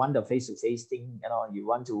 if you want the face-to-face thing, you know, you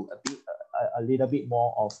want to a little bit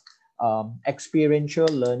more of experiential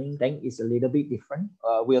learning, then it's a little bit different.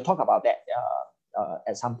 We'll talk about that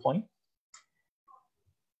at some point.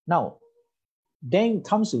 Now, then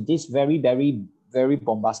comes to this very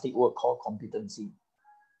bombastic word called competency.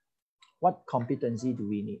 What competency do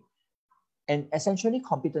we need? And essentially,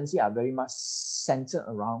 competency are very much centered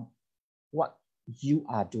around what you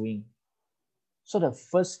are doing. So the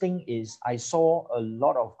first thing is, I saw a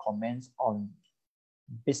lot of comments on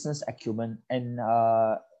business acumen, and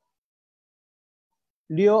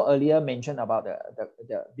Leo earlier mentioned about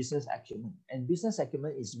the business acumen, and business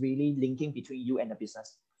acumen is really linking between you and the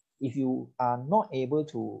business. If you are not able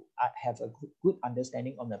to have a good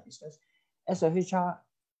understanding on the business, as a HR,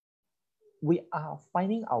 we are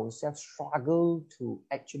finding ourselves struggle to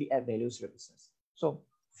actually add value to the business. So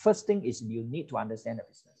first thing is, you need to understand the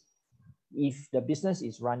business. If the business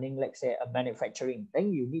is running, let's say, a manufacturing,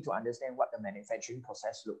 then you need to understand what the manufacturing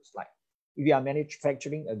process looks like. If you are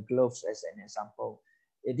manufacturing a gloves, as an example,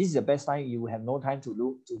 this is the best time. You have no time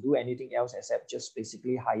to do anything else except just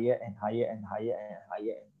basically hire and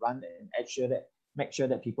run and make sure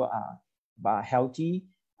that people are healthy.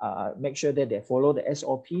 Make sure that they follow the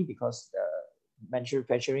SOP, because the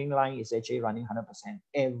manufacturing line is actually running 100%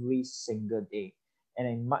 every single day. And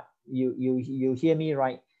then you hear me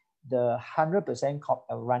right, the 100%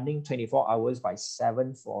 running 24 hours by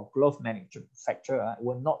 7 for glove manufacturer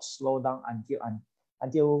will not slow down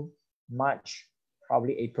until March,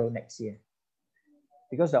 probably April next year,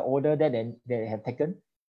 because the order that they have taken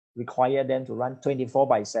require them to run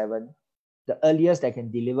 24/7. The earliest they can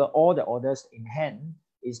deliver all the orders in hand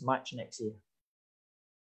is March next year.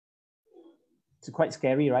 It's quite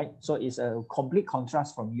scary, right? So it's a complete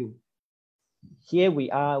contrast from you. Here we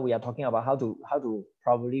are talking about how to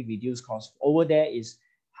probably reduce costs. Over there is,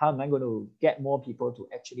 how am I going to get more people to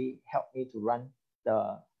actually help me to run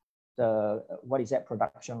the what is that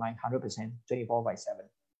production line 100% 24/7.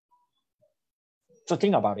 So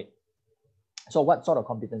think about it. So what sort of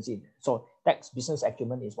competency? So that's business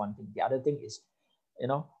acumen is one thing. The other thing is, you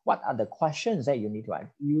know, what are the questions that you need to ask?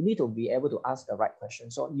 You need to be able to ask the right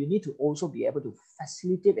questions. So you need to also be able to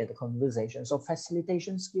facilitate the conversation. So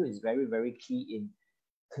facilitation skill is very key in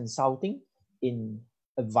consulting, in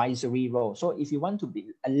advisory role. So if you want to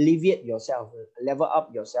alleviate yourself, level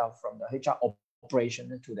up yourself from the HR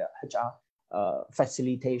operation to the HR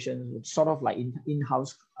facilitation, sort of like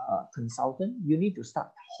in-house consultant, you need to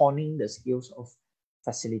start honing the skills of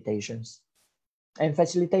facilitations. And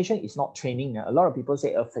facilitation is not training. A lot of people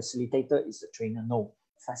say a facilitator is a trainer. No,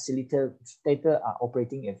 facilitator are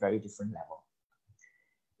operating at a very different level.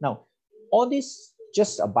 Now, all this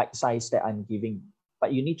just a bite size that I'm giving,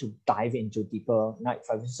 but you need to dive into deeper. Like,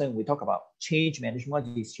 for instance, we talk about change management.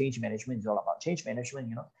 What is change management? Is all about change management.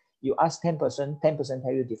 You know, you ask 10%, 10%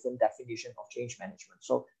 tell you different definition of change management.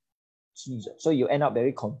 So you end up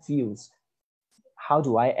very confused. how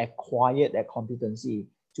do I acquire that competency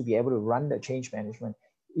to be able to run the change management?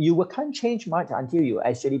 You can't change much until you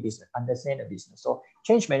actually understand the business. So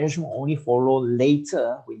change management will only follow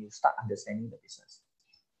later when you start understanding the business.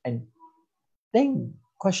 And then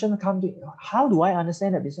question comes to, how do I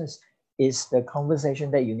understand the business? Is the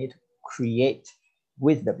conversation that you need to create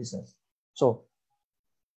with the business. So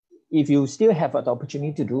if you still have an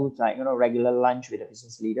opportunity to do like, regular lunch with the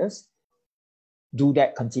business leaders, do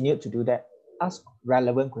that, continue to do that. Ask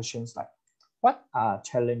relevant questions like, what are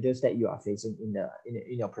challenges that you are facing in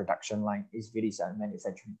your production line? Is really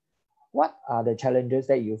manufacturing. What are the challenges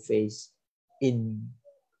that you face in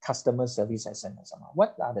customer service as an example?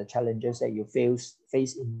 What are the challenges that you face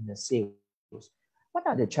in the sales? What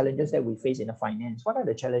are the challenges that we face in the finance? What are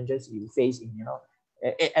the challenges you face in,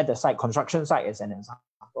 at the site, construction site as an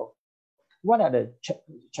example? What are the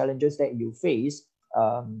challenges that you face,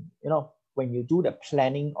 when you do the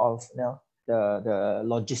planning of the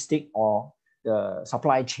logistic or the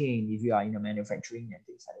supply chain, if you are in the manufacturing and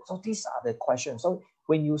things like that. So these are the questions. So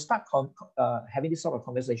when you start having this sort of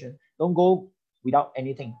conversation, don't go without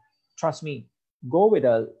anything. Trust me, go with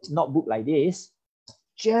a notebook like this,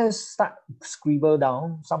 just start scribble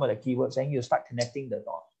down some of the keywords and you start connecting the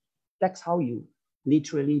dots. That's how you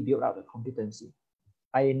literally build out the competency.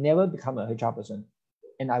 I never become a HR person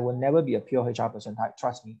and I will never be a pure HR person type,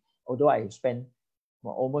 trust me. Although I spent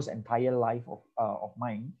almost entire life of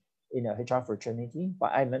mine in a HR fraternity,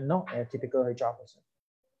 but I'm not a typical HR person.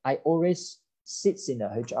 I always sit in a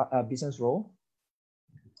HR business role.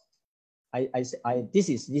 This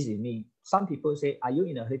is me. Some people say, are you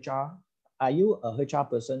a HR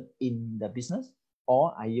person in the business,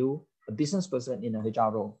 or are you a business person in a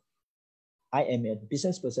HR role? I am a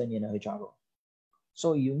business person in a HR role.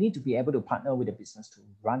 So you need to be able to partner with the business to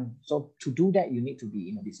run. So to do that, you need to be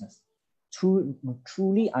in a business. To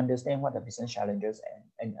truly understand what the business challenges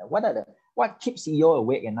and what keeps CEO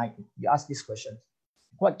awake at night. You ask these questions.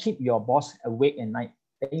 What keeps your boss awake at night?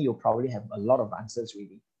 Then you'll probably have a lot of answers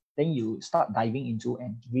really. Then you start diving into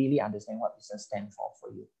and really understand what business stands for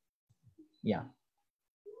you. Yeah.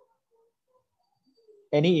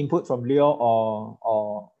 Any input from Leo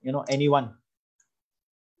or anyone?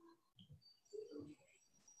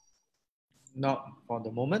 Not for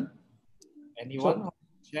the moment. Anyone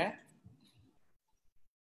share?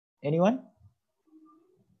 Anyone?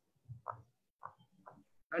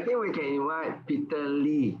 I think we can invite Peter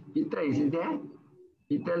Lee. Peter, is he there?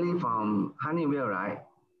 Peter Lee from Honeywell, right?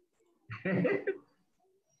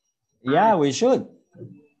 Yeah, we should.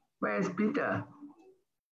 Where is Peter?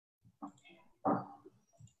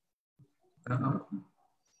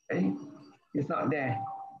 Hey, he's not there.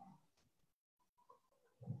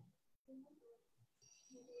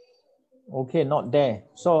 Okay, not there.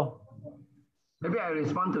 So maybe I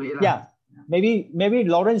respond to it. Yeah, maybe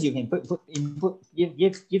Lawrence, you can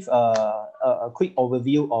give a quick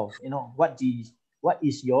overview of what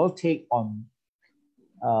is your take on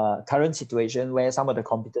current situation where some of the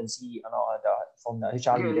competency from the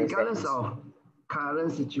HR leaders. Regardless of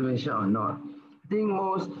current situation or not, I think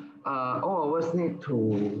most all of us need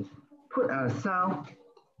to put ourselves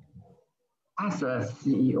as a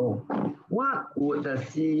CEO. What would the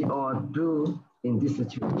CEO do in this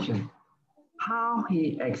situation? How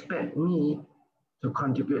he expect me to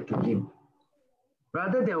contribute to him?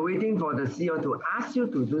 Rather than waiting for the CEO to ask you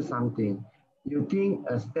to do something, you think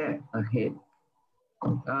a step ahead.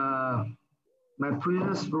 My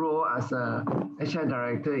previous role as a HR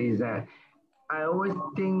director is that I always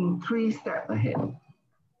think 3 steps ahead.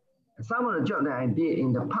 Some of the jobs that I did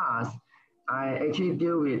in the past, I actually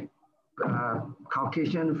deal with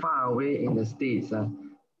Caucasian far away in the States.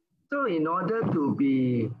 So in order to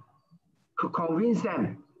convince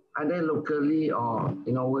them, either locally or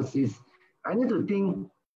overseas, I need to think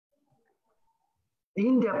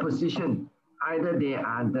in their position. Either they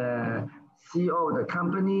are the CEO of the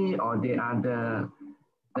company or they are the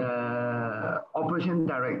operation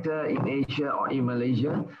director in Asia or in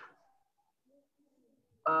Malaysia.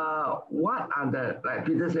 What are like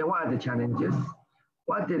Peter said, what are the challenges?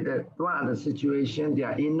 What are the situations they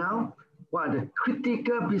are in now? What are the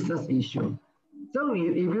critical business issues? So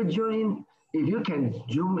if you can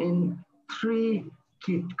zoom in 3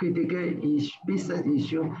 critical business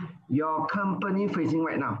issues your company facing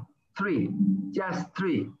right now, 3, just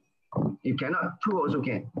 3. You cannot, 2 also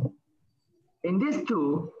can. In these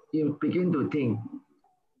 2, you begin to think,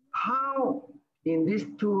 how in these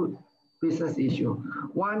 2 business issues,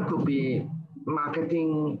 one could be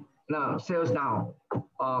marketing, sales down,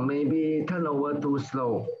 or maybe turnover too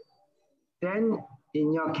slow. Then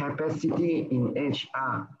in your capacity in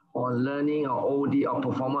HR or learning or OD or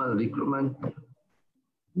performance recruitment,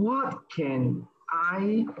 what can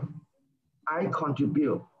I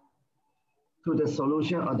contribute to the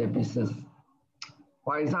solution of the business?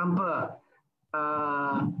 For example,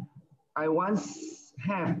 I once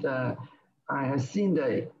I have seen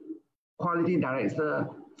the quality director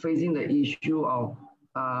facing the issue of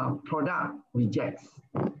product rejects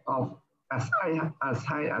of as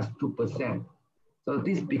high as 2%. So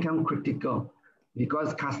this becomes critical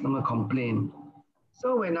because customer complain.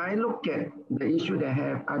 So when I look at the issue they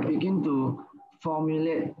have, I begin to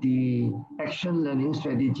formulate the action learning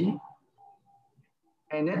strategy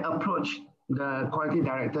and then approach the quality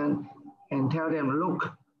director and tell them,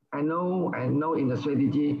 look, I know in the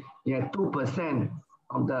strategy you have 2%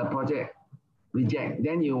 of the project reject.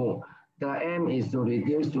 Then the aim is to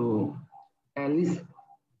reduce to at least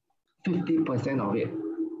 50% of it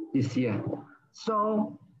this year.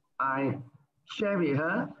 So I share with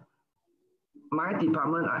her, my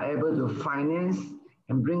department are able to finance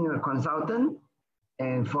and bring a consultant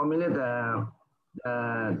and formulate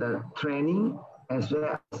the training as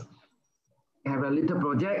well as have a little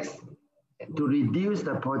projects to reduce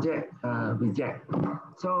the project reject.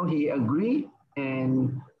 So he agreed,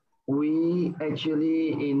 and we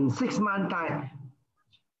actually in 6 months time,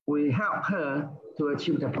 we help her to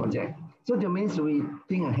achieve the project. So that means we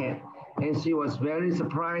think ahead. And she was very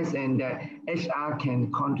surprised and that HR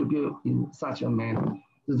can contribute in such a manner.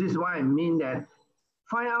 So this is why I mean that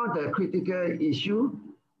find out the critical issue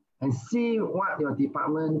and see what your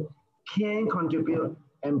department can contribute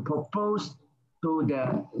and propose to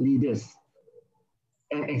the leaders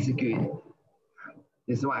and execute it.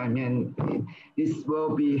 This is what I mean. This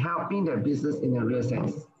will be helping the business in a real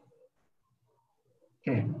sense.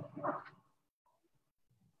 Okay.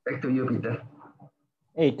 Back to you, Peter.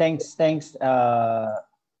 Hey, thanks.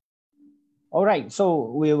 All right,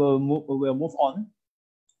 so we'll move on.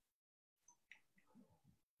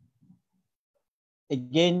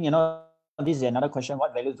 Again, this is another question.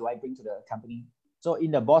 What value do I bring to the company? So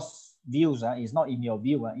in the boss views, it's not in your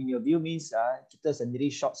view. In your view means kita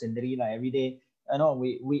sendiri, shop sendiri, like every day.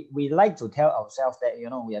 We like to tell ourselves that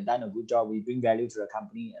we have done a good job, we bring value to the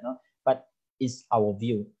company, but it's our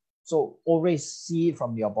view. So always see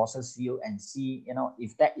from your boss's view and see,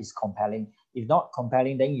 if that is compelling. If not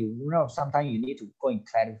compelling, then sometimes you need to go and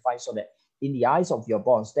clarify so that in the eyes of your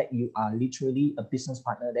boss, that you are literally a business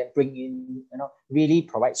partner that bring in, really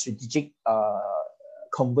provide strategic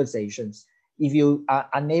conversations. If you are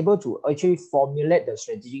unable to actually formulate the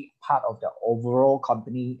strategic part of the overall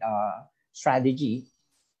company strategy,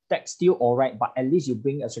 that's still all right, but at least you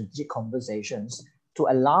bring a strategic conversations to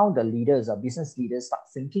allow the leaders or business leaders start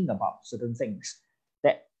thinking about certain things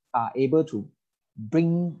that are able to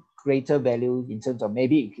bring greater value in terms of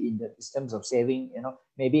maybe in the terms of saving,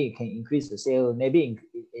 maybe it can increase the sale, maybe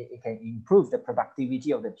it can improve the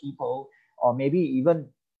productivity of the people, or maybe even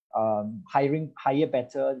hire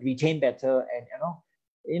better, retain better,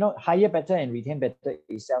 and hire better and retain better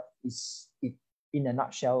itself is in a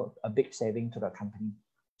nutshell a big saving to the company.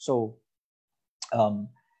 So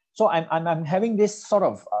so I'm having this sort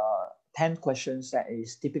of 10 questions that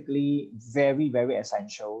is typically very, very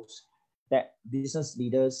essentials that business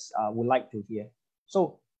leaders would like to hear.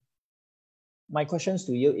 So my questions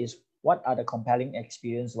to you is, what are the compelling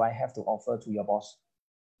experience do I have to offer to your boss?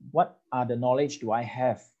 What are the knowledge do I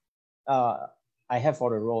have for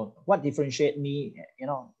the role? What differentiate me,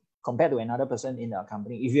 compared to another person in a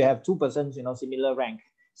company? If you have two persons, similar rank,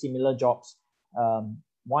 similar jobs,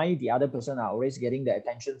 why the other person are always getting the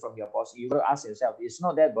attention from your boss? You will ask yourself, it's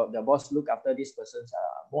not that the boss look after this person's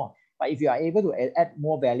more, but if you are able to add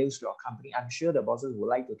more values to your company, I'm sure the bosses would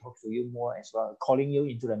like to talk to you more as well, calling you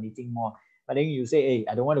into the meeting more. But then you say, hey,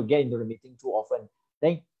 I don't want to get into the meeting too often.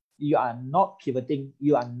 Then you are not pivoting,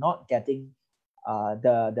 you are not getting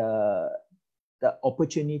the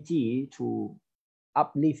opportunity to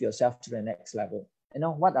uplift yourself to the next level.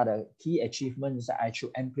 What are the key achievements that I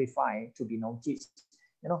should amplify to be noticed?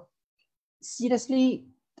 Seriously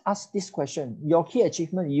ask this question. Your key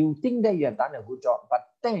achievement, you think that you have done a good job, but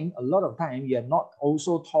then a lot of time you have not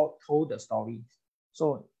also told the story.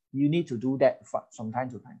 So you need to do that from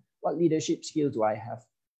time to time. What leadership skills do I have?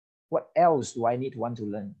 What else do I need to want to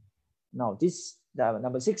learn? Now, the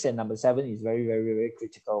number 6 and number 7 is very, very, very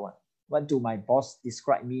critical one. What do my boss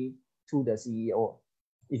describe me to the CEO?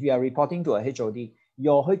 If you are reporting to a HOD,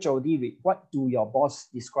 your HOD, what do your boss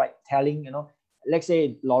describe, telling, let's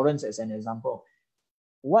say Lawrence as an example.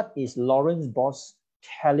 What is Lawrence's boss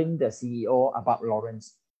telling the CEO about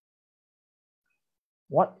Lawrence?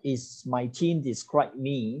 What is my team describe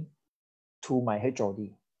me to my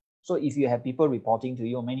HOD? So if you have people reporting to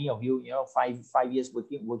you, many of you, five years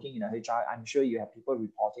working in a HR, I'm sure you have people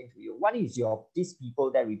reporting to you. What is these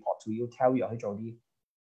people that report to you tell your HRD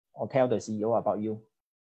or tell the CEO about you?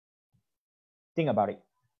 Think about it.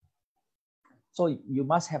 So you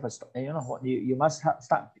must have you must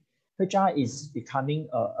start. HR is becoming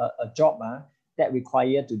a job that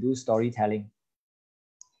requires to do storytelling.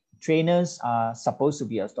 Trainers are supposed to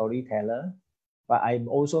be a storyteller, but I'm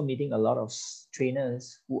also meeting a lot of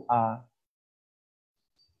trainers who are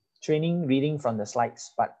reading from the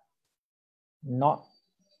slides, but not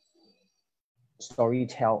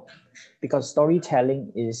storytell, because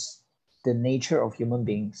storytelling is the nature of human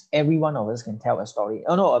beings. Every one of us can tell a story.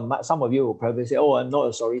 Oh no, some of you will probably say, "Oh, I'm not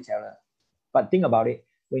a storyteller." But think about it.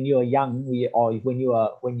 When you are young, if you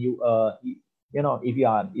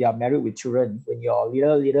are married with children, when your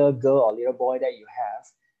little girl or little boy that you have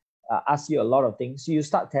ask you a lot of things, you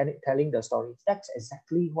start telling the story. That's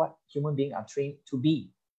exactly what human beings are trained to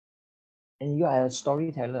be. And you are a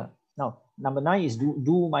storyteller. Now, number 9 is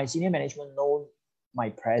do my senior management know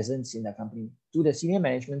my presence in the company? Do the senior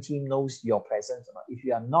management team knows your presence or not? If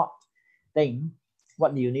you are not, then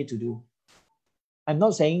what do you need to do? I'm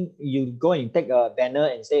not saying you go and take a banner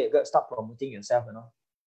and say, start promoting yourself,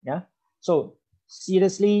 Yeah. So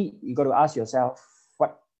seriously, you got to ask yourself,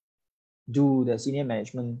 what do the senior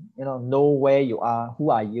management, know where you are,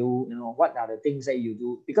 who are you, what are the things that you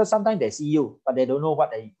do? Because sometimes they see you, but they don't know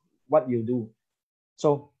what you do.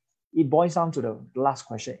 So it boils down to the last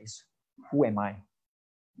question is, who am I?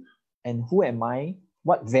 And who am I?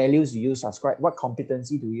 What values do you subscribe? What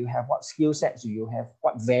competency do you have? What skill sets do you have?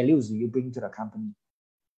 What values do you bring to the company?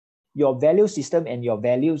 Your value system and your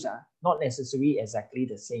values are not necessarily exactly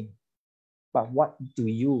the same, but what do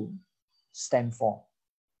you stand for?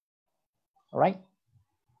 All right.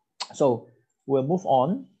 So we'll move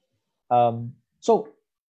on. I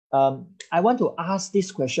want to ask this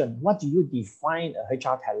question. What do you define a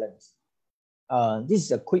HR talent? This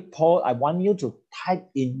is a quick poll. I want you to type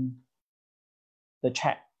in the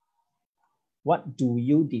chat. What do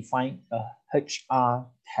you define a HR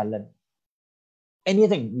talent?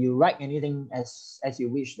 Anything, you write anything as you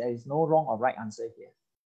wish. There is no wrong or right answer here.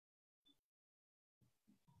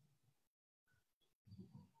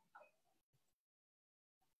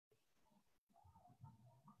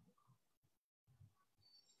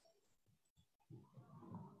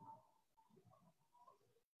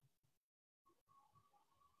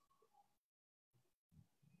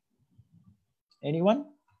 Anyone?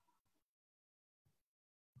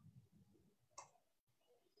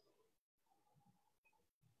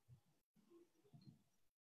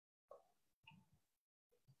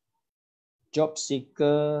 Job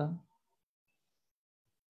seeker,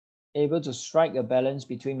 able to strike a balance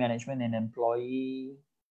between management and employee.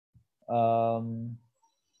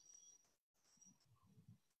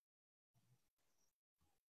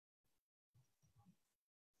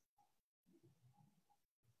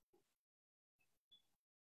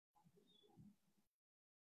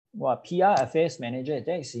 Well, PR affairs manager,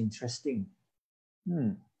 that is interesting.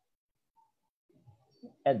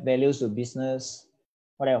 Add values to business.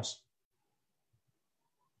 What else?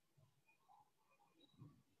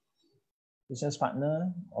 Business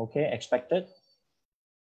partner, okay, expected.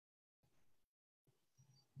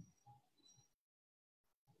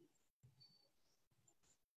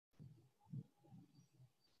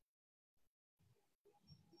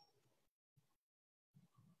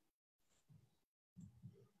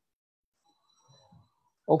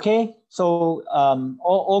 Okay, so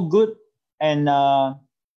all good, and I'm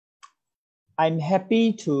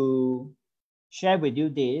happy to share with you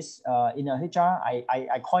this. In a HR,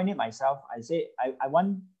 I coined it myself. I say I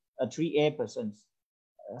want a 3A person.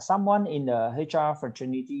 Someone in the HR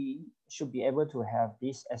fraternity should be able to have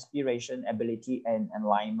this aspiration, ability, and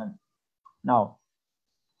alignment. Now,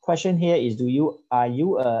 question here is, are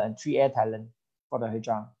you a 3A talent for the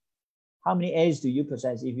HR? How many A's do you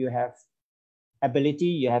possess? If you have ability,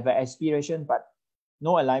 you have an aspiration, but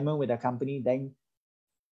no alignment with the company, then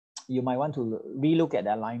you might want to relook at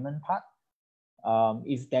the alignment part.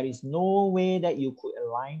 If there is no way that you could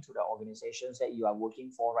align to the organizations that you are working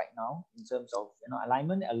for right now in terms of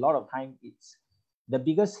alignment, a lot of time it's the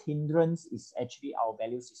biggest hindrance is actually our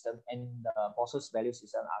value system, and the boss's value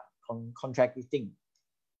system are contradicting.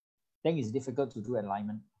 Then it's difficult to do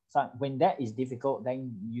alignment. So when that is difficult,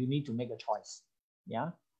 then you need to make a choice. Yeah,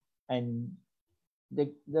 and the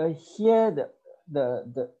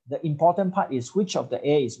important part is which of the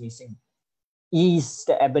A is missing. Is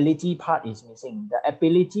the ability part is missing. The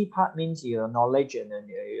ability part means your knowledge and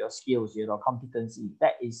your skills, your competency,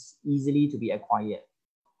 that is easily to be acquired.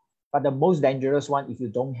 But the most dangerous one, if you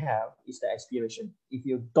don't have, is the aspiration. If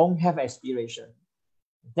you don't have aspiration,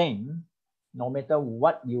 then no matter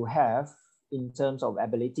what you have in terms of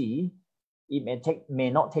ability, it may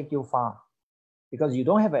not take you far, because you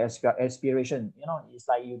don't have an aspiration. You know, it's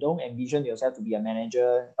like you don't envision yourself to be a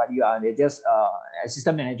manager, but you are just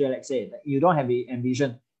assistant manager. Let's say you don't have the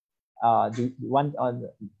ambition.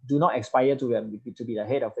 Do not aspire to be the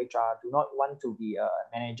head of HR. Do not want to be a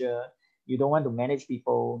manager. You don't want to manage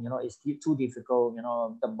people. You know, it's too difficult. You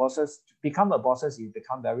know, the bosses, to become a bosses, is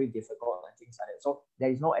become very difficult and things like that. So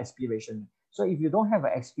there is no aspiration. So if you don't have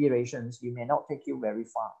aspirations, you may not take you very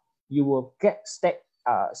far. You will get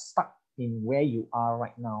stuck in where you are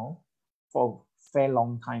right now for a fair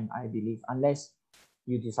long time, I believe, unless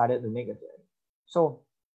you decided to make a journey. So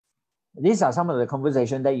these are some of the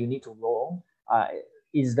conversations that you need to roll.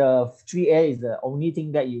 Is the 3A is the only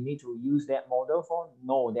thing that you need to use that model for?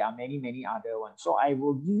 No, there are many, many other ones. So I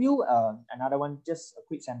will give you another one, just a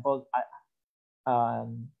quick sample.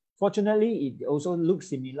 Fortunately, it also looks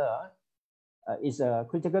similar. It's a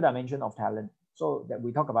critical dimension of talent. So that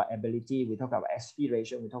we talk about ability, we talk about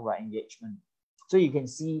aspiration, we talk about engagement. So you can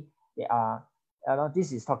see there are,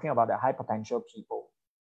 this is talking about the high potential people,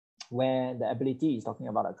 where the ability is talking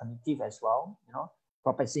about a cognitive as well, you know,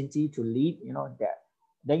 propensity to lead, you know, that.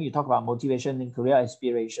 Then you talk about motivation and career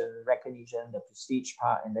aspiration, recognition, the prestige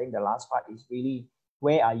part, and then the last part is really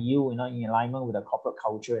where are you, you know, in alignment with the corporate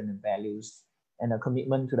culture and the values and the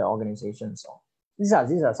commitment to the organization. So these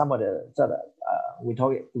are some of the we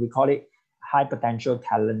call it high potential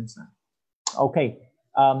talents. Okay,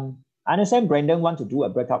 I understand Brandon want to do a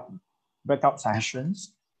breakout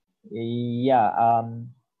sessions. Yeah,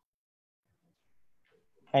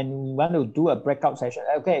 and want to do a breakout session.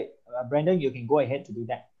 Okay, Brandon, you can go ahead to do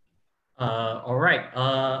that. All right.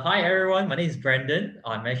 Hi, everyone. My name is Brandon.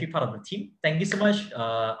 I'm actually part of the team. Thank you so much.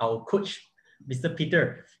 Our coach, Mr.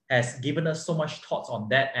 Peter, has given us so much thoughts on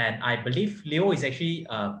that. And I believe Leo is actually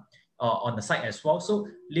on the site as well. So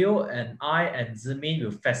Leo and I and Zimin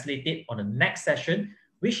will facilitate on the next session,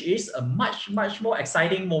 which is a much more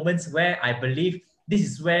exciting moment where I believe this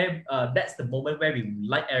is where that's the moment where we would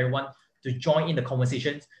like everyone to join in the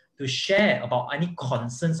conversations, to share about any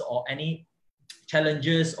concerns or any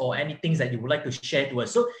challenges or any things that you would like to share to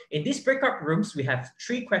us. So in these breakout rooms, we have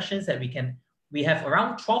 3 questions that we have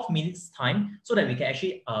around 12 minutes time so that we can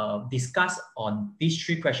actually discuss on these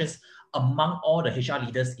 3 questions among all the HR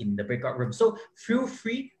leaders in the breakout room. So feel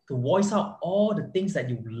free to voice out all the things that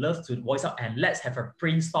you would love to voice out, and let's have a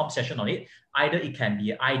brainstorm session on it. Either it can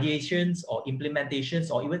be ideations or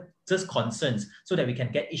implementations or even just concerns, so that we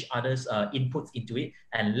can get each other's inputs into it,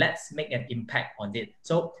 and let's make an impact on it.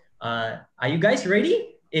 So are you guys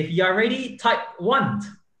ready? If you are ready, type 1.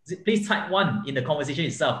 Please type 1 in the conversation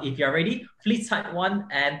itself. If you are ready, please type 1,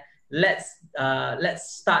 and let's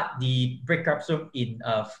start the breakout room in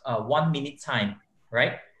 1 minute time,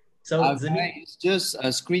 right? So guys, just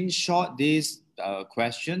screenshot these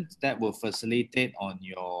questions that will facilitate on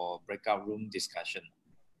your breakout room discussion.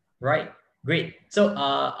 Right, great. So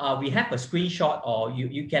we have a screenshot, or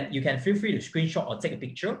you can feel free to screenshot or take a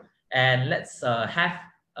picture, and let's have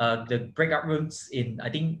the breakout rooms in, I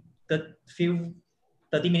think, 30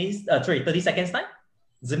 seconds time.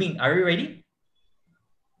 Zimin, are you ready?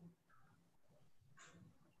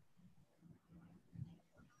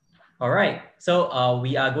 All right, so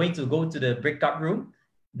we are going to go to the breakout room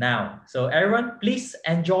now. So everyone, please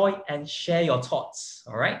enjoy and share your thoughts.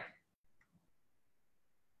 All right.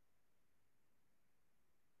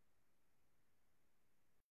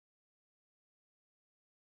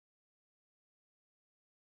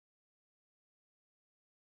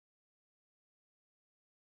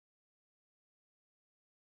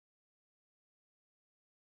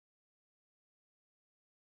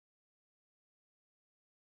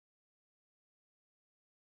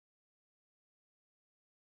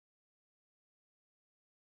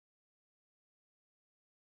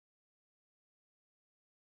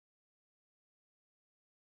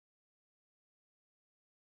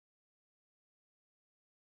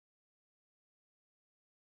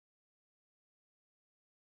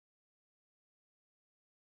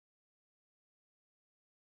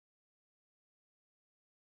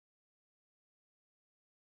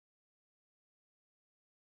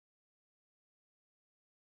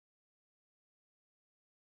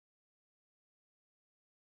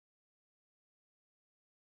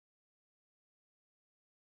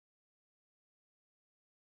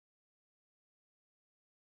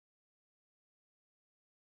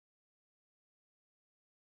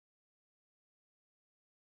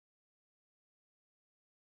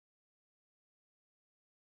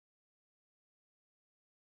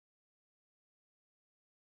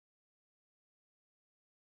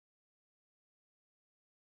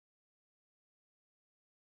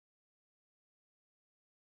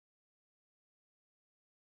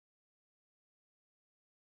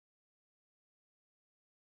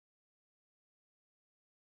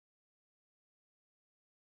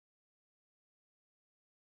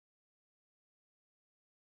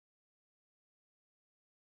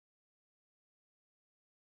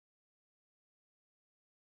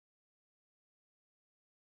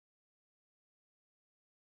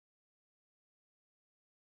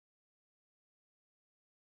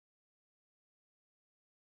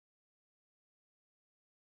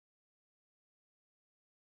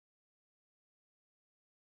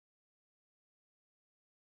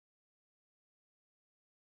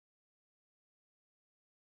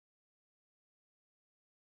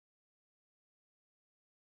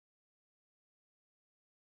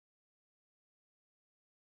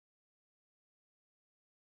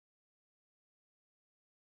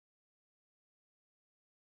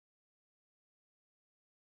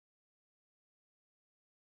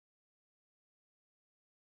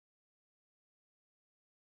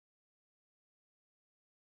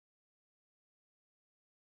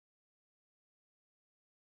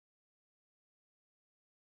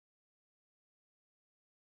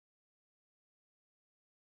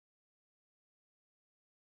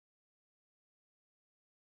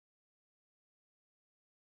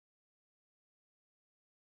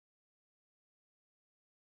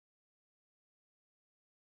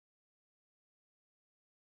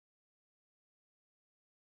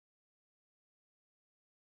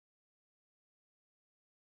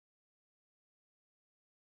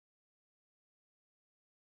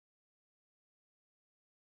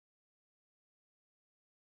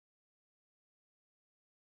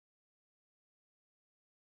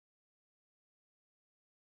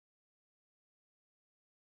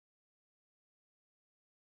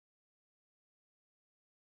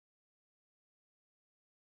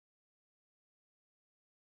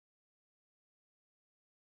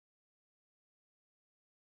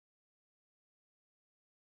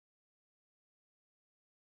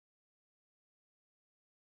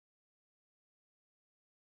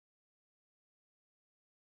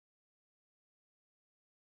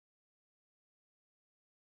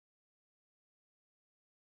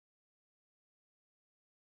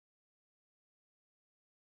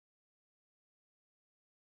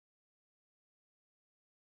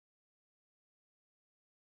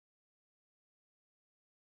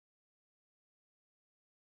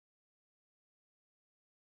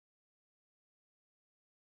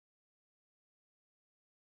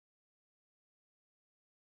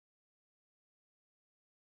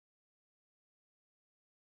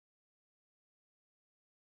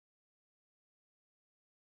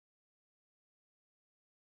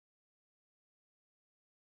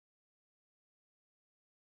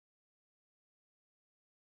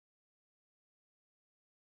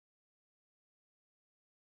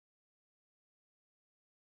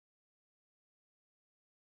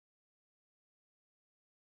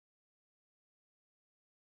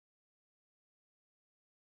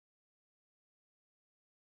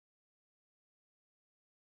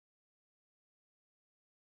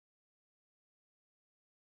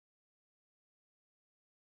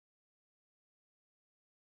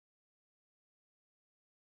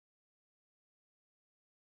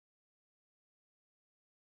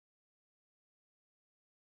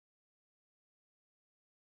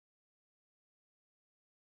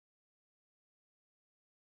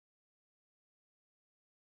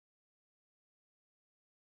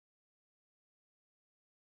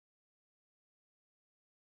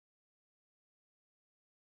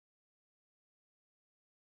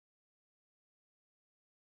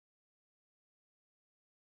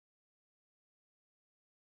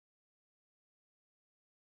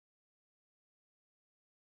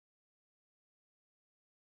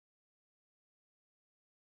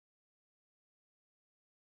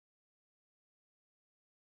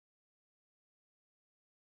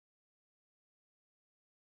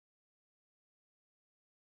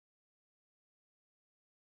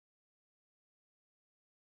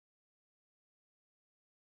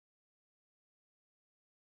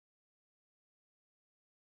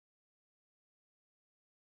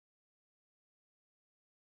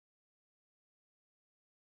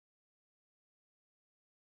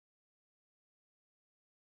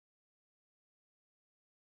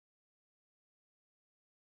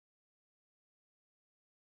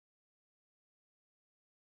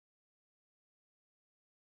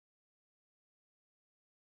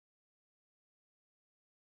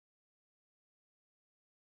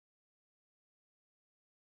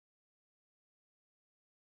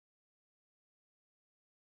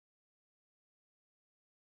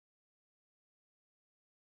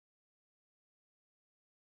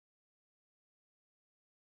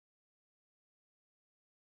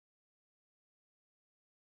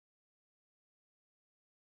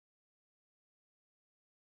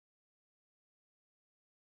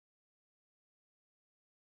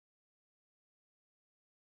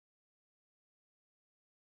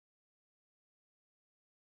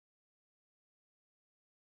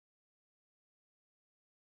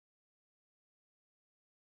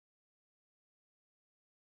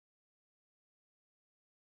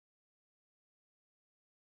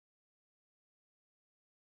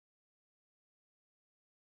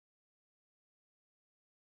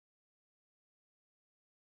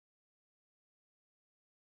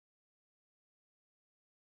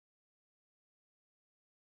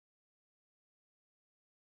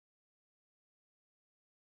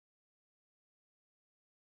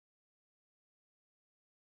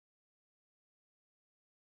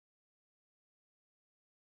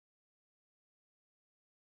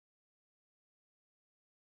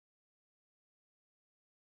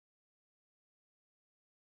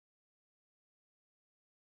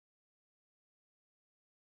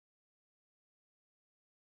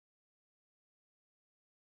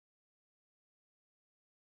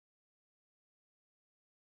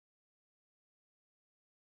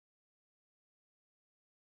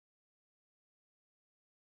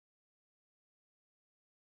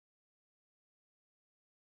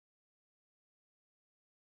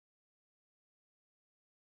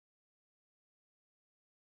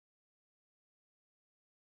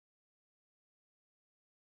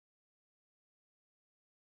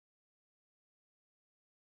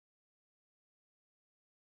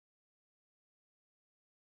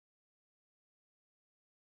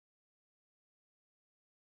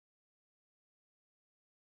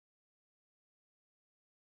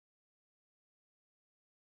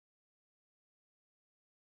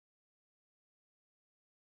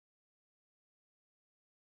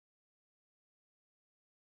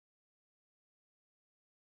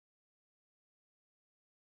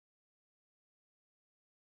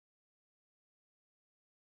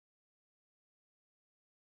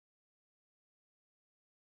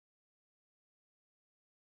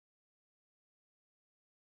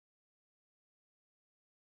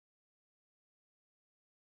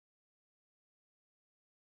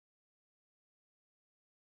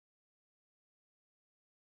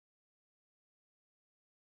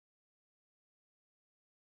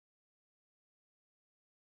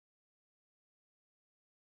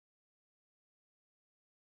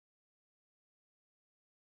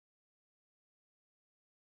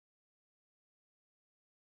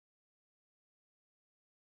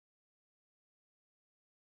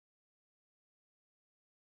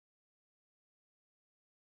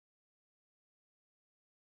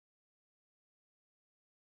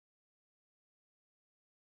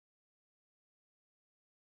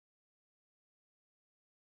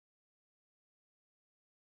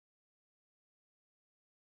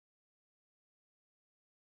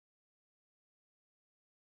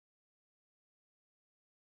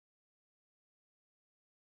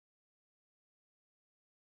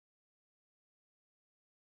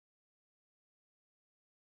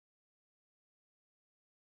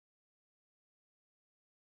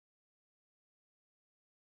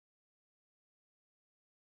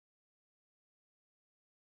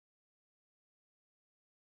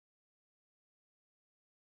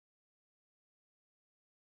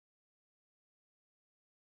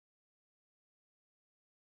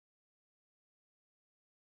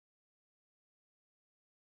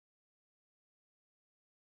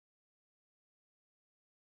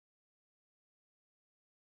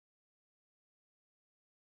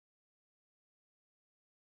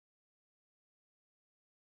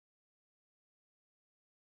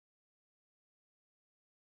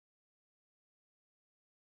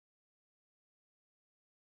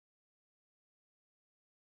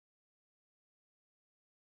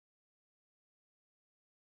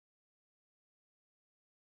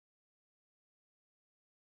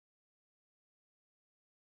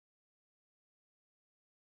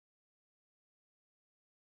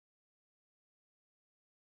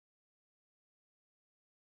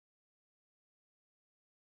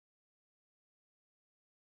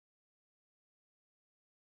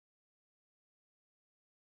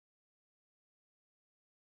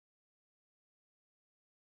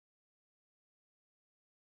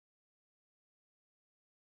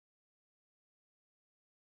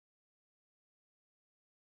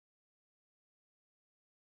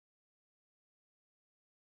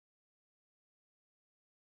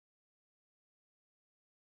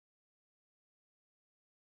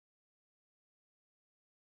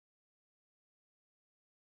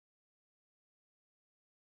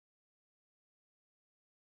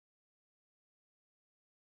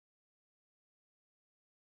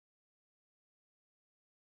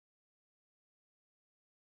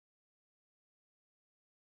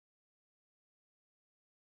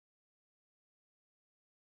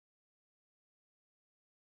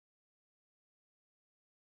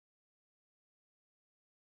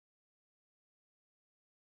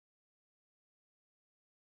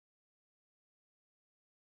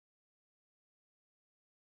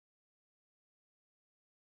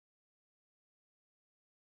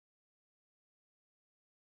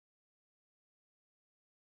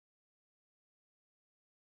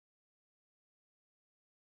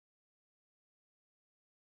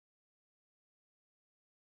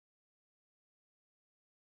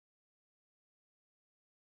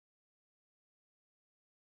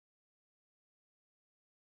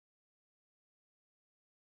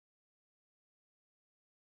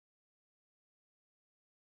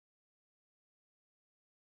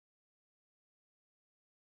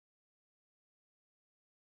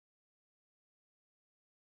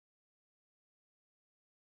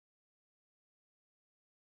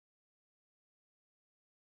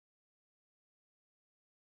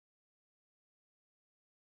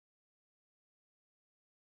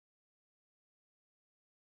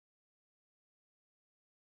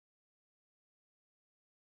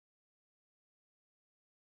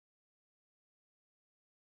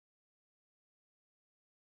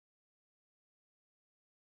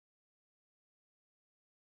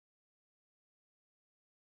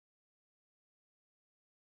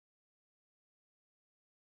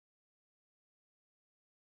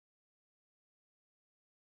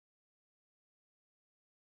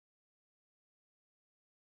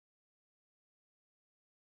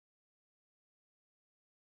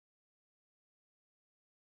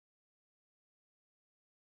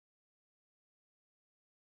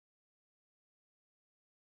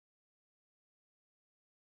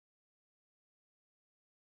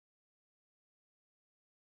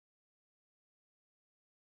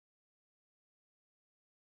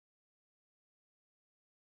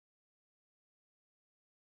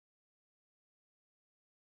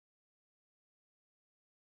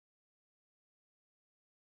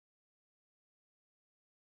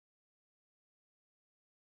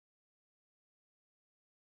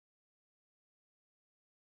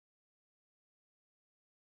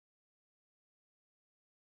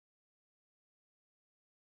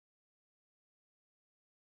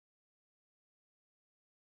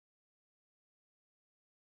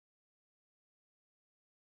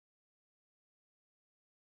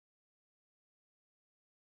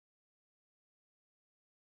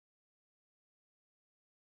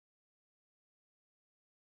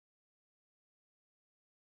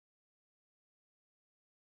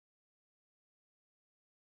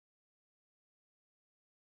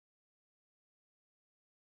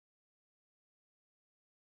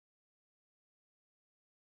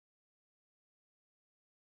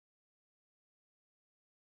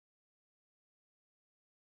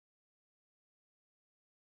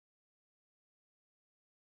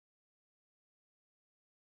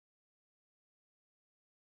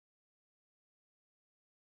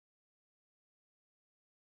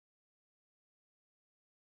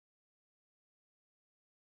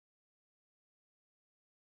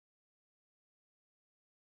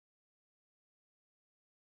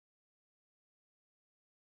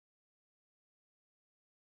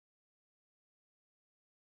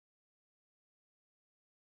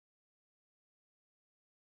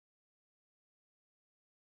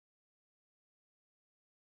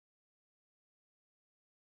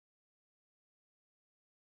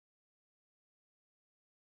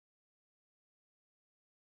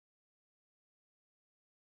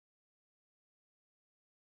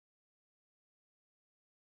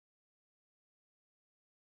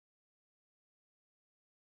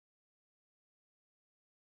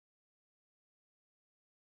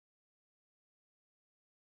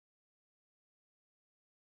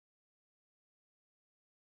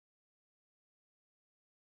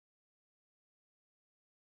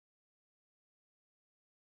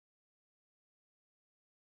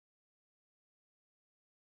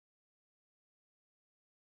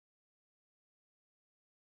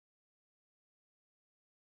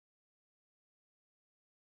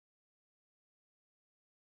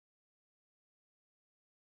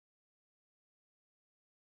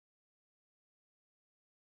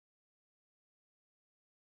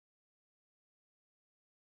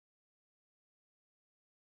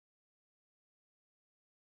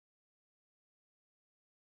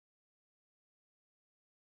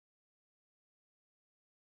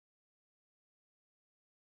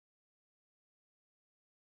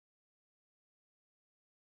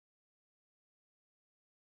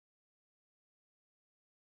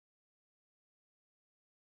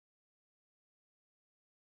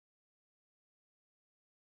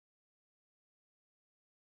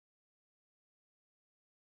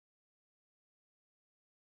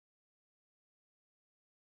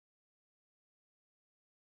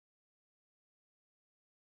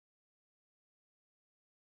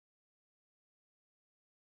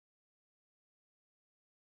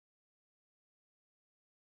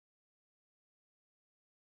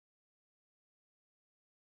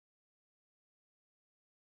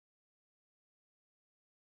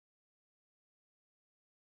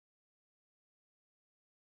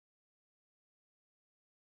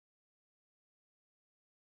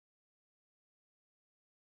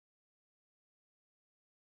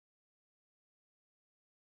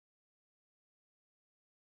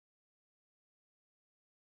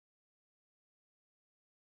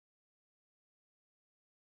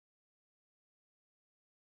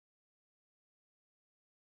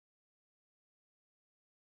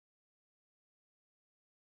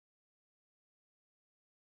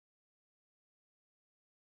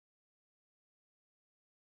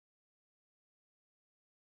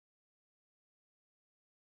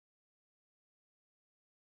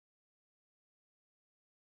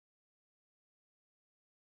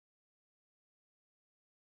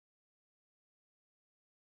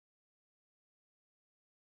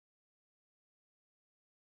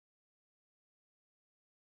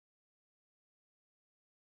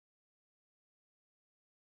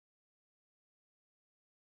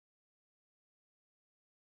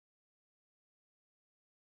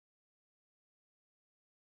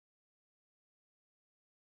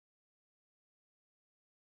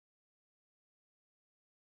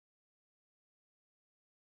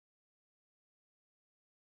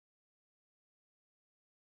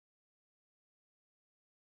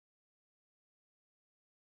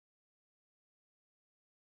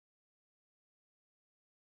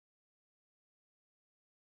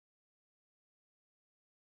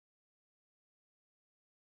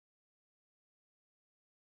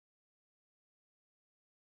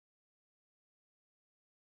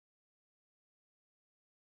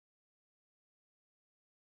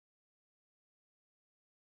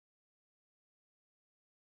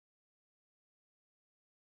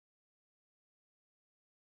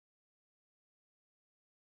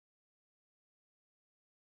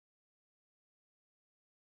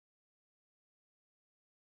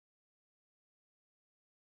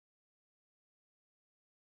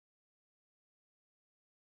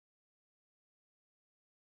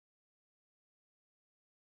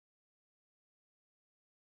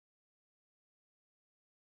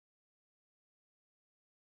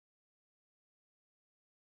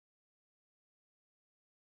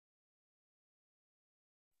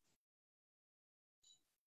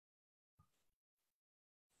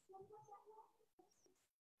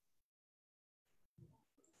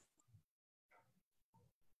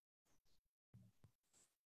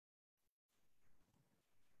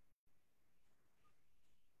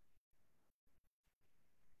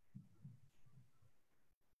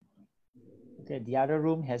 Okay, the other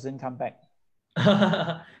room hasn't come back.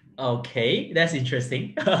 Okay, that's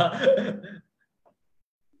interesting.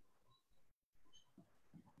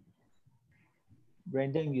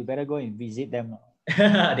 Brandon, you better go and visit them.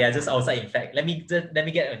 They are just outside. In fact, let me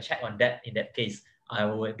get a check on that. In that case, I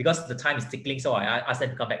will, because the time is tickling, so I ask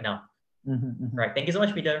them to come back now. Right. Thank you so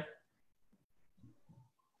much, Peter.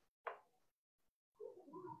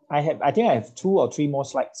 I think I have 2 or 3 more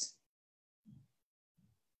slides.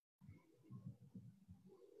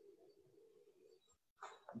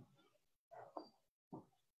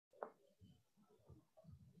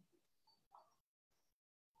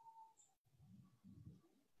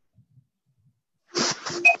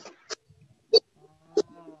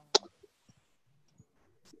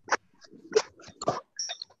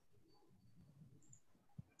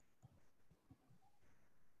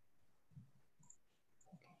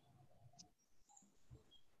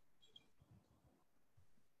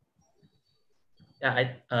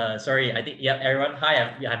 Yeah, sorry, I think, yeah, everyone, hi,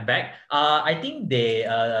 I'm back. I think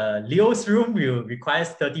Leo's room will requires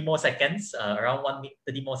 30 more seconds, around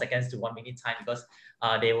 30 more seconds to 1 minute time, because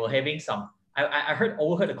they were having some, I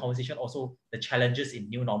overheard the conversation, also the challenges in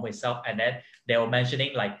new normal itself, and then they were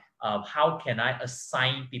mentioning like, how can I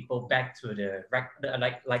assign people back to the right,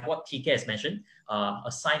 like what TK has mentioned,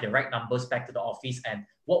 assign the right numbers back to the office, and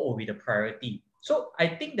what will be the priority. So I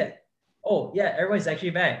think that, oh yeah, everyone is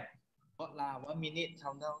actually back. 1 minute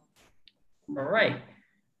countdown. All right.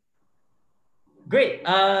 Great.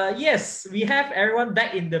 Yes, we have everyone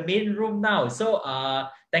back in the main room now. So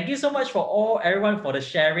thank you so much for everyone for the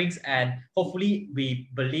sharings, and hopefully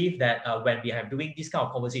we believe that when we are doing these kind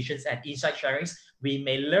of conversations and insight sharings, we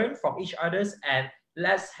may learn from each others, and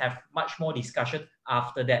let's have much more discussion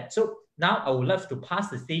after that. So now I would love to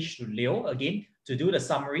pass the stage to Leo again to do the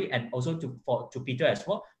summary, and also to Peter as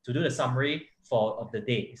well to do the summary of the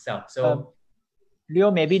day itself. So Leo,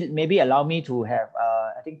 maybe allow me to have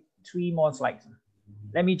I think 3 more slides.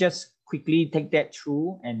 Let me just quickly take that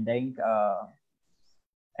through, and then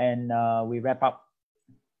we wrap up.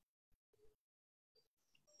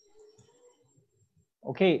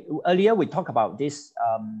 Okay, earlier we talked about this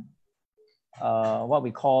what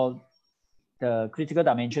we call the critical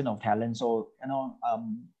dimension of talent. So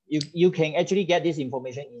you can actually get this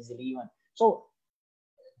information easily. So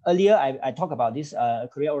earlier I talked about this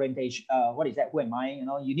career orientation. What is that? Who am I?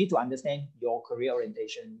 You need to understand your career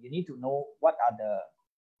orientation. You need to know what are the,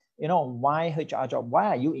 why HR job? Why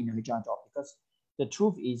are you in a HR job? Because the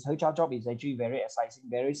truth is HR job is actually very exciting,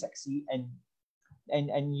 very sexy,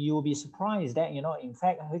 and you'll be surprised that, in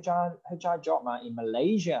fact, HR job in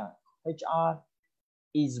Malaysia, HR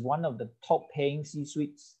is one of the top paying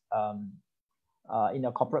C-suites in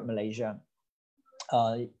a corporate Malaysia.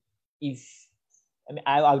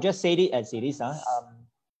 I'll just say it as it is.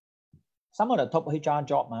 Some of the top HR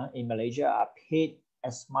jobs in Malaysia are paid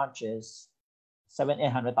as much as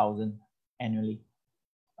 700,000-800,000 annually.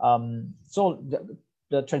 So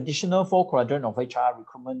the traditional 4 quadrant of HR,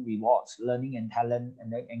 recruitment, rewards, learning and talent,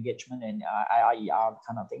 and engagement, and IRER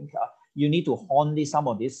kind of thing, you need to hone some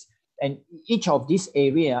of this. And each of these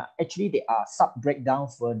area, actually, they are sub-breakdown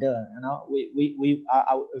further.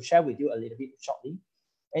 I'll share with you a little bit shortly.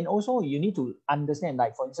 And also, you need to understand,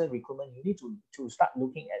 like, for instance, recruitment, you need to start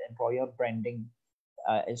looking at employer branding,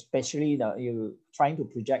 especially you're trying to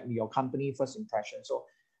project your company first impression. So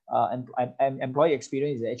employee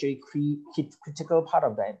experience is actually critical part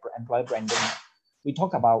of the employer branding. We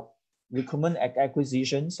talk about recruitment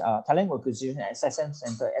acquisitions, talent acquisition, assessment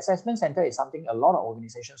center. Assessment center is something a lot of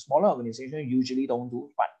organizations, smaller organizations usually don't do,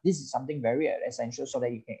 but this is something very essential so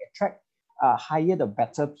that you can attract, hire the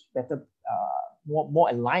better, more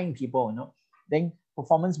aligned people. Then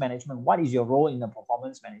performance management. What is your role in the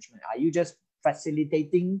performance management? Are you just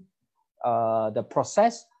facilitating the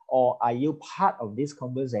process, or are you part of these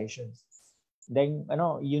conversations? Then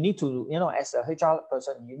you need to, as a HR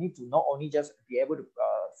person, you need to not only just be able to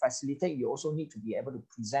facilitate, you also need to be able to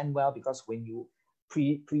present well, because when you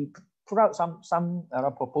put out some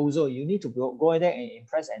proposal, you need to go there and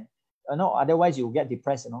impress, and otherwise you'll get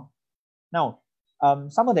depressed. Now,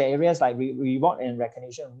 some of the areas like reward and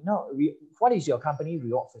recognition. What is your company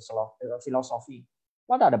reward philosophy?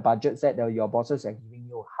 What are the budgets that your bosses are giving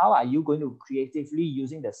you? How are you going to creatively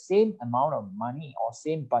using the same amount of money or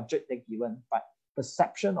same budget they're given, but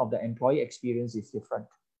perception of the employee experience is different?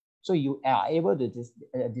 So you are able to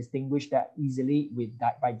distinguish that easily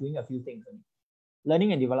by doing a few things.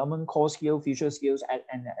 Learning and development, core skill, future skills,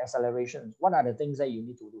 and accelerations. What are the things that you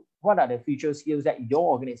need to do? What are the future skills that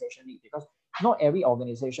your organization needs? Because not every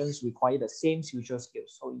organization require the same future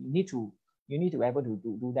skills. So you need to be able to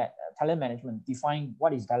do that. Talent management, define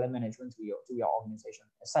what is talent management to your organization.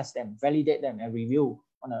 Assess them, validate them, and review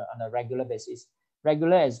on a regular basis.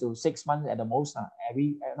 Regular as to 6 months at the most,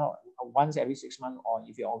 once every 6 months, or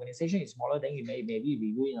if your organization is smaller, then you may be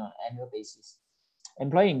reviewing on an annual basis.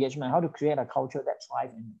 Employee engagement, how to create a culture that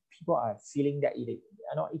thrives and people are feeling that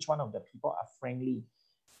each one of the people are friendly.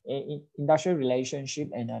 In industrial relationship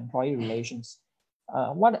and employee relations,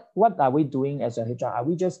 what are we doing as a HR? Are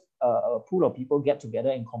we just a pool of people get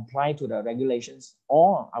together and comply to the regulations,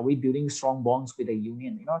 or are we building strong bonds with the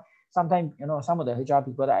union? Sometimes some of the HR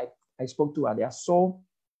people that I spoke to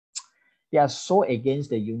they are so against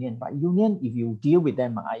the union. But union, if you deal with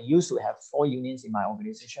them, I used to have 4 unions in my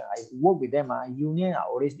organization. I work with them. Union are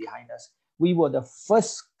always behind us. We were the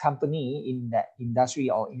first company in that industry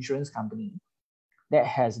or insurance company that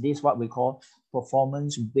has this what we call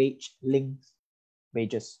performance wage linked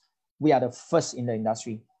wages. We are the first in the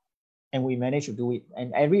industry, and we managed to do it.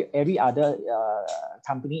 And every other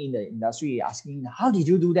company in the industry asking, how did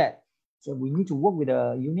you do that? So we need to work with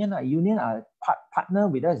the union. Union are partner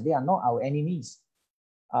with us. They are not our enemies.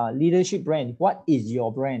 Leadership brand. What is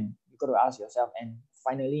your brand? You got to ask yourself. And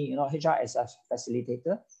finally, HR as a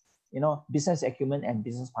facilitator, business acumen and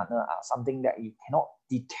business partner are something that you cannot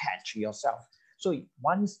detach yourself. So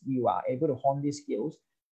once you are able to hone these skills,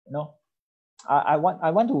 I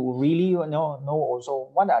want to really know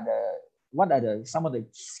also what are some of the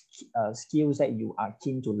skills that you are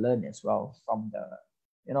keen to learn as well from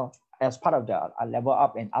the as part of the level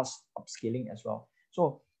up and upskilling as well.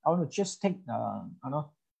 So I want to just take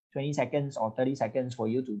 20 seconds or 30 seconds for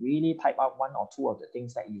you to really type out 1 or 2 of the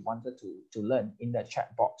things that you wanted to learn in the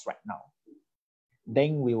chat box right now.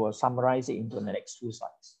 Then we will summarize it into the next 2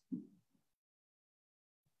 slides.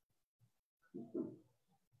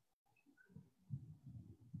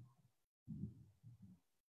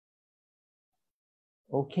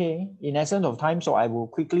 Okay, in essence of time, so I will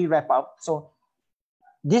quickly wrap up. So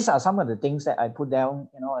these are some of the things that I put down,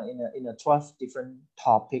 in a 12 different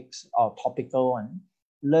topics or topical one.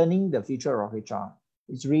 Learning the future of HR.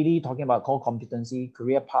 It's really talking about core competency,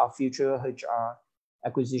 career path, future HR,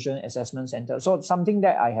 acquisition, assessment center. So something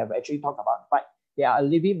that I have actually talked about, but there are a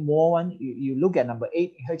little bit more one. You look at number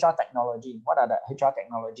 8, HR technology. What are the HR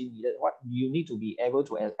technology needed? What you need to be able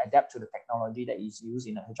to adapt to the technology that is used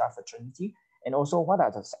in a HR fraternity. And also what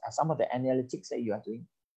are some of the analytics that you are doing?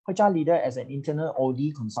 HR leader as an internal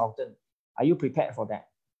OD consultant, are you prepared for that?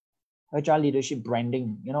 HR leadership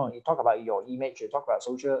branding, you talk about your image, you talk about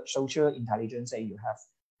social intelligence that you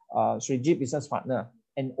have, strategic business partner,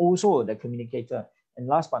 and also the communicator. And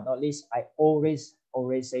last but not least, I always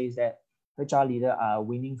say that HR leader are a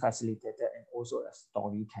winning facilitator and also a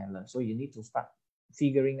storyteller. So you need to start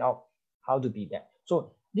figuring out how to be that.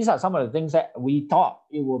 So these are some of the things that we thought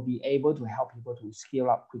it will be able to help people to scale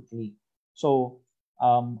up quickly. So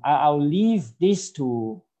I'll leave this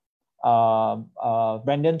to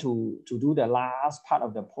Brendan to do the last part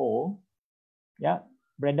of the poll. Yeah,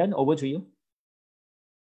 Brendan, over to you.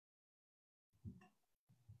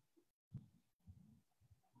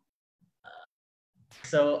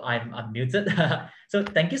 So I'm unmuted. So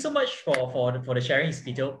thank you so much for the sharing,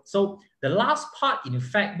 Peter. So the last part, in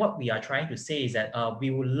fact, what we are trying to say is that we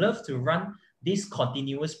would love to run these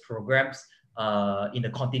continuous programs in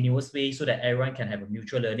a continuous way so that everyone can have a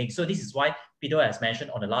mutual learning. So this is why Peter has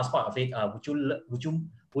mentioned on the last part of it,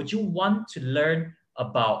 would you want to learn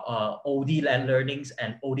about OD learnings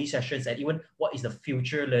and OD sessions, and even what is the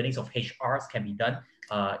future learnings of HRs can be done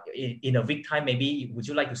in a week time? Maybe would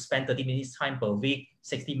you like to spend 30 minutes time per week,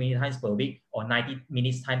 60 minutes time per week, or 90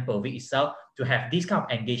 minutes time per week itself to have this kind of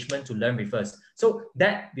engagement to learn with us? So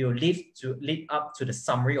that will lead up to the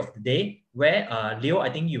summary of the day, where Leo, I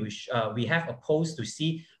think we have a post to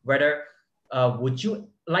see whether would you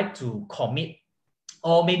like to commit,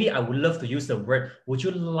 or maybe I would love to use the word, would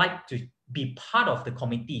you like to be part of the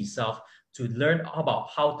committee itself to learn about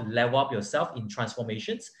how to level up yourself in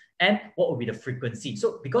transformations, and what will be the frequency?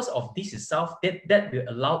 So because of this itself, that will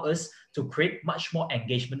allow us to create much more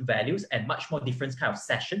engagement values and much more different kind of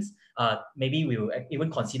sessions. Maybe we will even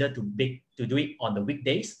consider to do it on the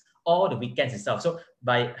weekdays or the weekends itself. So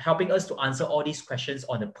by helping us to answer all these questions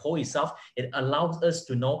on the poll itself, it allows us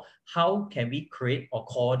to know how can we create or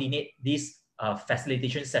coordinate these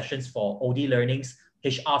facilitation sessions for OD learnings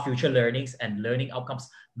HR future learnings and learning outcomes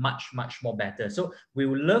much more better. So we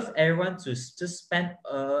would love everyone to just spend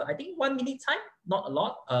I think 1 minute time, not a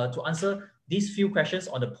lot, to answer these few questions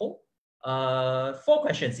on the poll. 4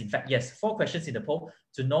 questions, in fact, yes, 4 questions in the poll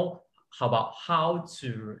to know about how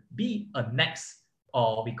to be a next,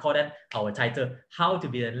 or we call that our title, how to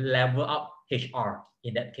be a level up HR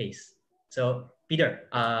in that case. So Peter,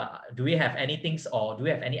 do we have any things, or do we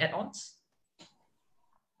have any add-ons?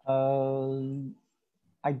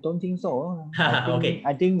 I don't think so. Okay.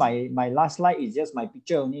 I think my last slide is just my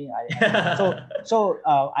picture only.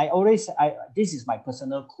 This is my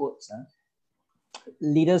personal quotes.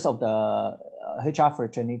 Leaders of the HR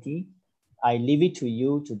fraternity, I leave it to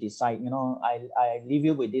you to decide. I leave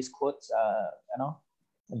you with these quotes.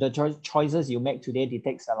 The choices you make today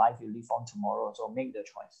dictates the life you live on tomorrow. So make the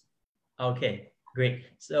choice. Okay, great.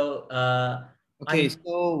 So okay,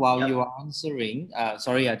 so while you are answering,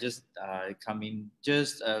 sorry, I just come in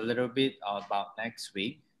just a little bit about next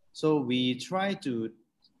week. So we try to,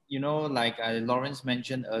 like Lawrence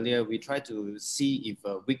mentioned earlier, we try to see if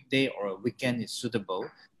a weekday or a weekend is suitable.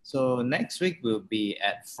 So next week will be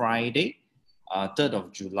at Friday, 3rd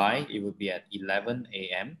of July. It will be at 11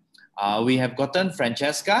 a.m. We have gotten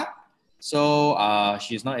Francesca. So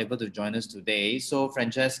she's not able to join us today. So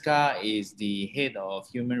Francesca is the head of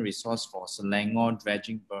human resource for Selangor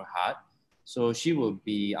Dredging Berhad. So she will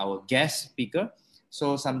be our guest speaker.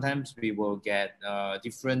 So sometimes we will get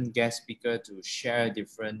different guest speaker to share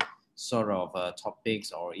different sort of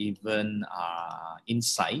topics or even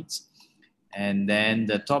insights. And then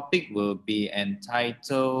the topic will be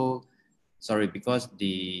entitled, sorry, because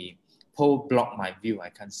the poll blocked my view, I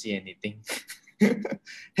can't see anything.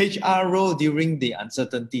 HR role during the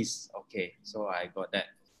uncertainties. Okay, so I got that.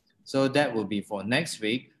 So that will be for next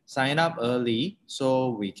week. Sign up early so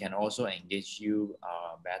we can also engage you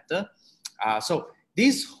better. So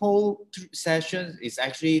this whole session is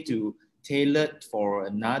actually tailored for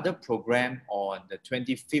another program on the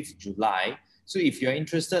 25th July. So if you're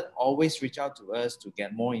interested, always reach out to us to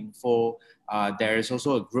get more info. There is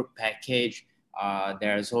also a group package.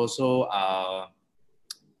 There is also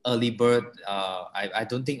early bird, I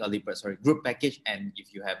don't think early bird, sorry, group package. And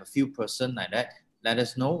if you have a few person like that, let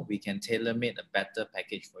us know. We can tailor-make a better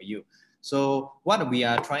package for you. So what we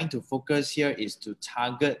are trying to focus here is to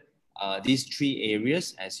target these 3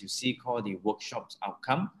 areas, as you see, called the workshop's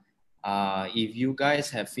outcome. If you guys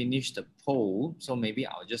have finished the poll, so maybe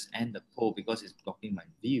I'll just end the poll because it's blocking my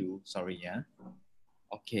view. Sorry, yeah.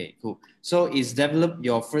 Okay, cool. So it's develop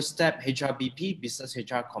your first step HRBP, business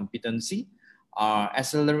HR competency.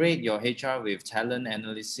 Accelerate your HR with talent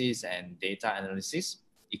analysis and data analysis,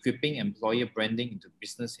 equipping employer branding into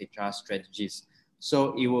business HR strategies.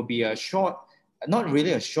 So it will be a short, not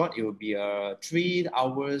really a short, it will be a 3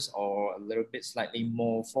 hours or a little bit slightly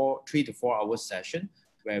more, 3 to 4 hour session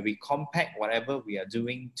where we compact whatever we are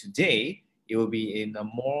doing today. It will be in a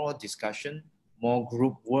more discussion, more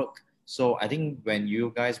group work. So I think when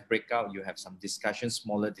you guys break out, you have some discussion,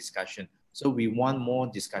 smaller discussion. So we want more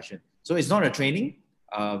discussion. So it's not a training,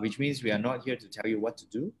 which means we are not here to tell you what to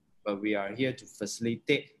do, but we are here to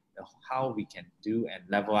facilitate how we can do and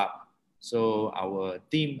level up. So our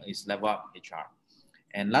theme is level up HR.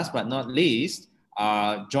 And last but not least,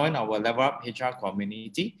 join our level up HR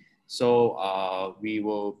community. So we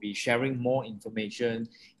will be sharing more information,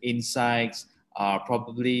 insights,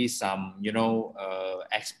 probably some,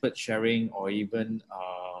 expert sharing or even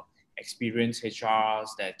experienced HRs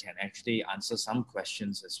that can actually answer some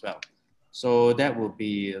questions as well. So that will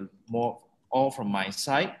be more all from my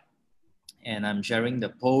side. And I'm sharing the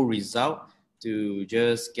poll result to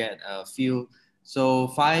just get a feel. So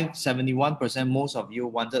 71%, most of you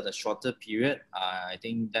wanted a shorter period. I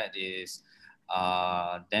think that is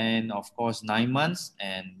then of course 9 months,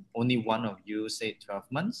 and only one of you said 12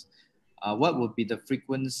 months. What would be the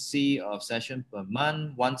frequency of session per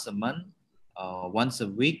month? Once a month, once a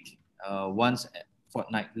week, once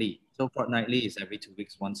fortnightly. So fortnightly is every 2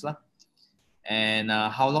 weeks once lah. And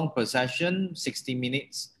how long per session? 60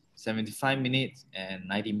 minutes, 75 minutes, and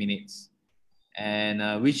 90 minutes.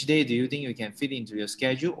 And which day do you think you can fit into your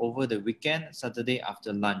schedule? Over the weekend, Saturday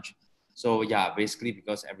after lunch. So yeah, basically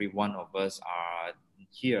because every one of us are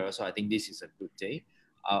here, so I think this is a good day.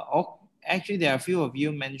 Actually, there are a few of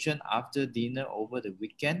you mentioned after dinner over the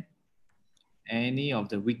weekend, any of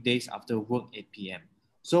the weekdays after work 8 p.m.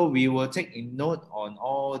 So we will take in note on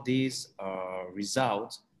all these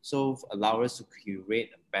results, so allow us to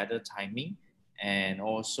curate a better timing and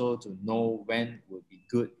also to know when would be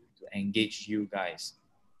good to engage you guys.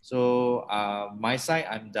 So my side,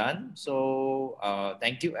 I'm done. So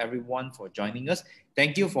thank you everyone for joining us.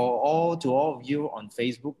 Thank you to all of you on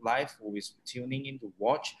Facebook Live who is tuning in to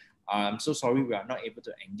watch. I'm so sorry we are not able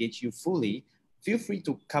to engage you fully. Feel free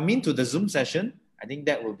to come into the Zoom session. I think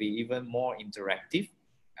that will be even more interactive.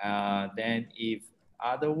 Then if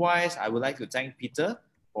otherwise, I would like to thank Peter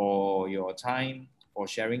for your time, for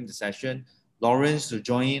sharing the session, Lawrence to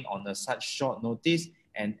join in on such short notice,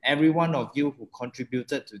 and every one of you who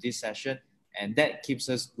contributed to this session. And that keeps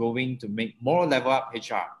us going to make more level up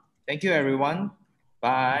HR. Thank you, everyone.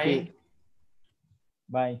 Bye.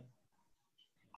 Bye.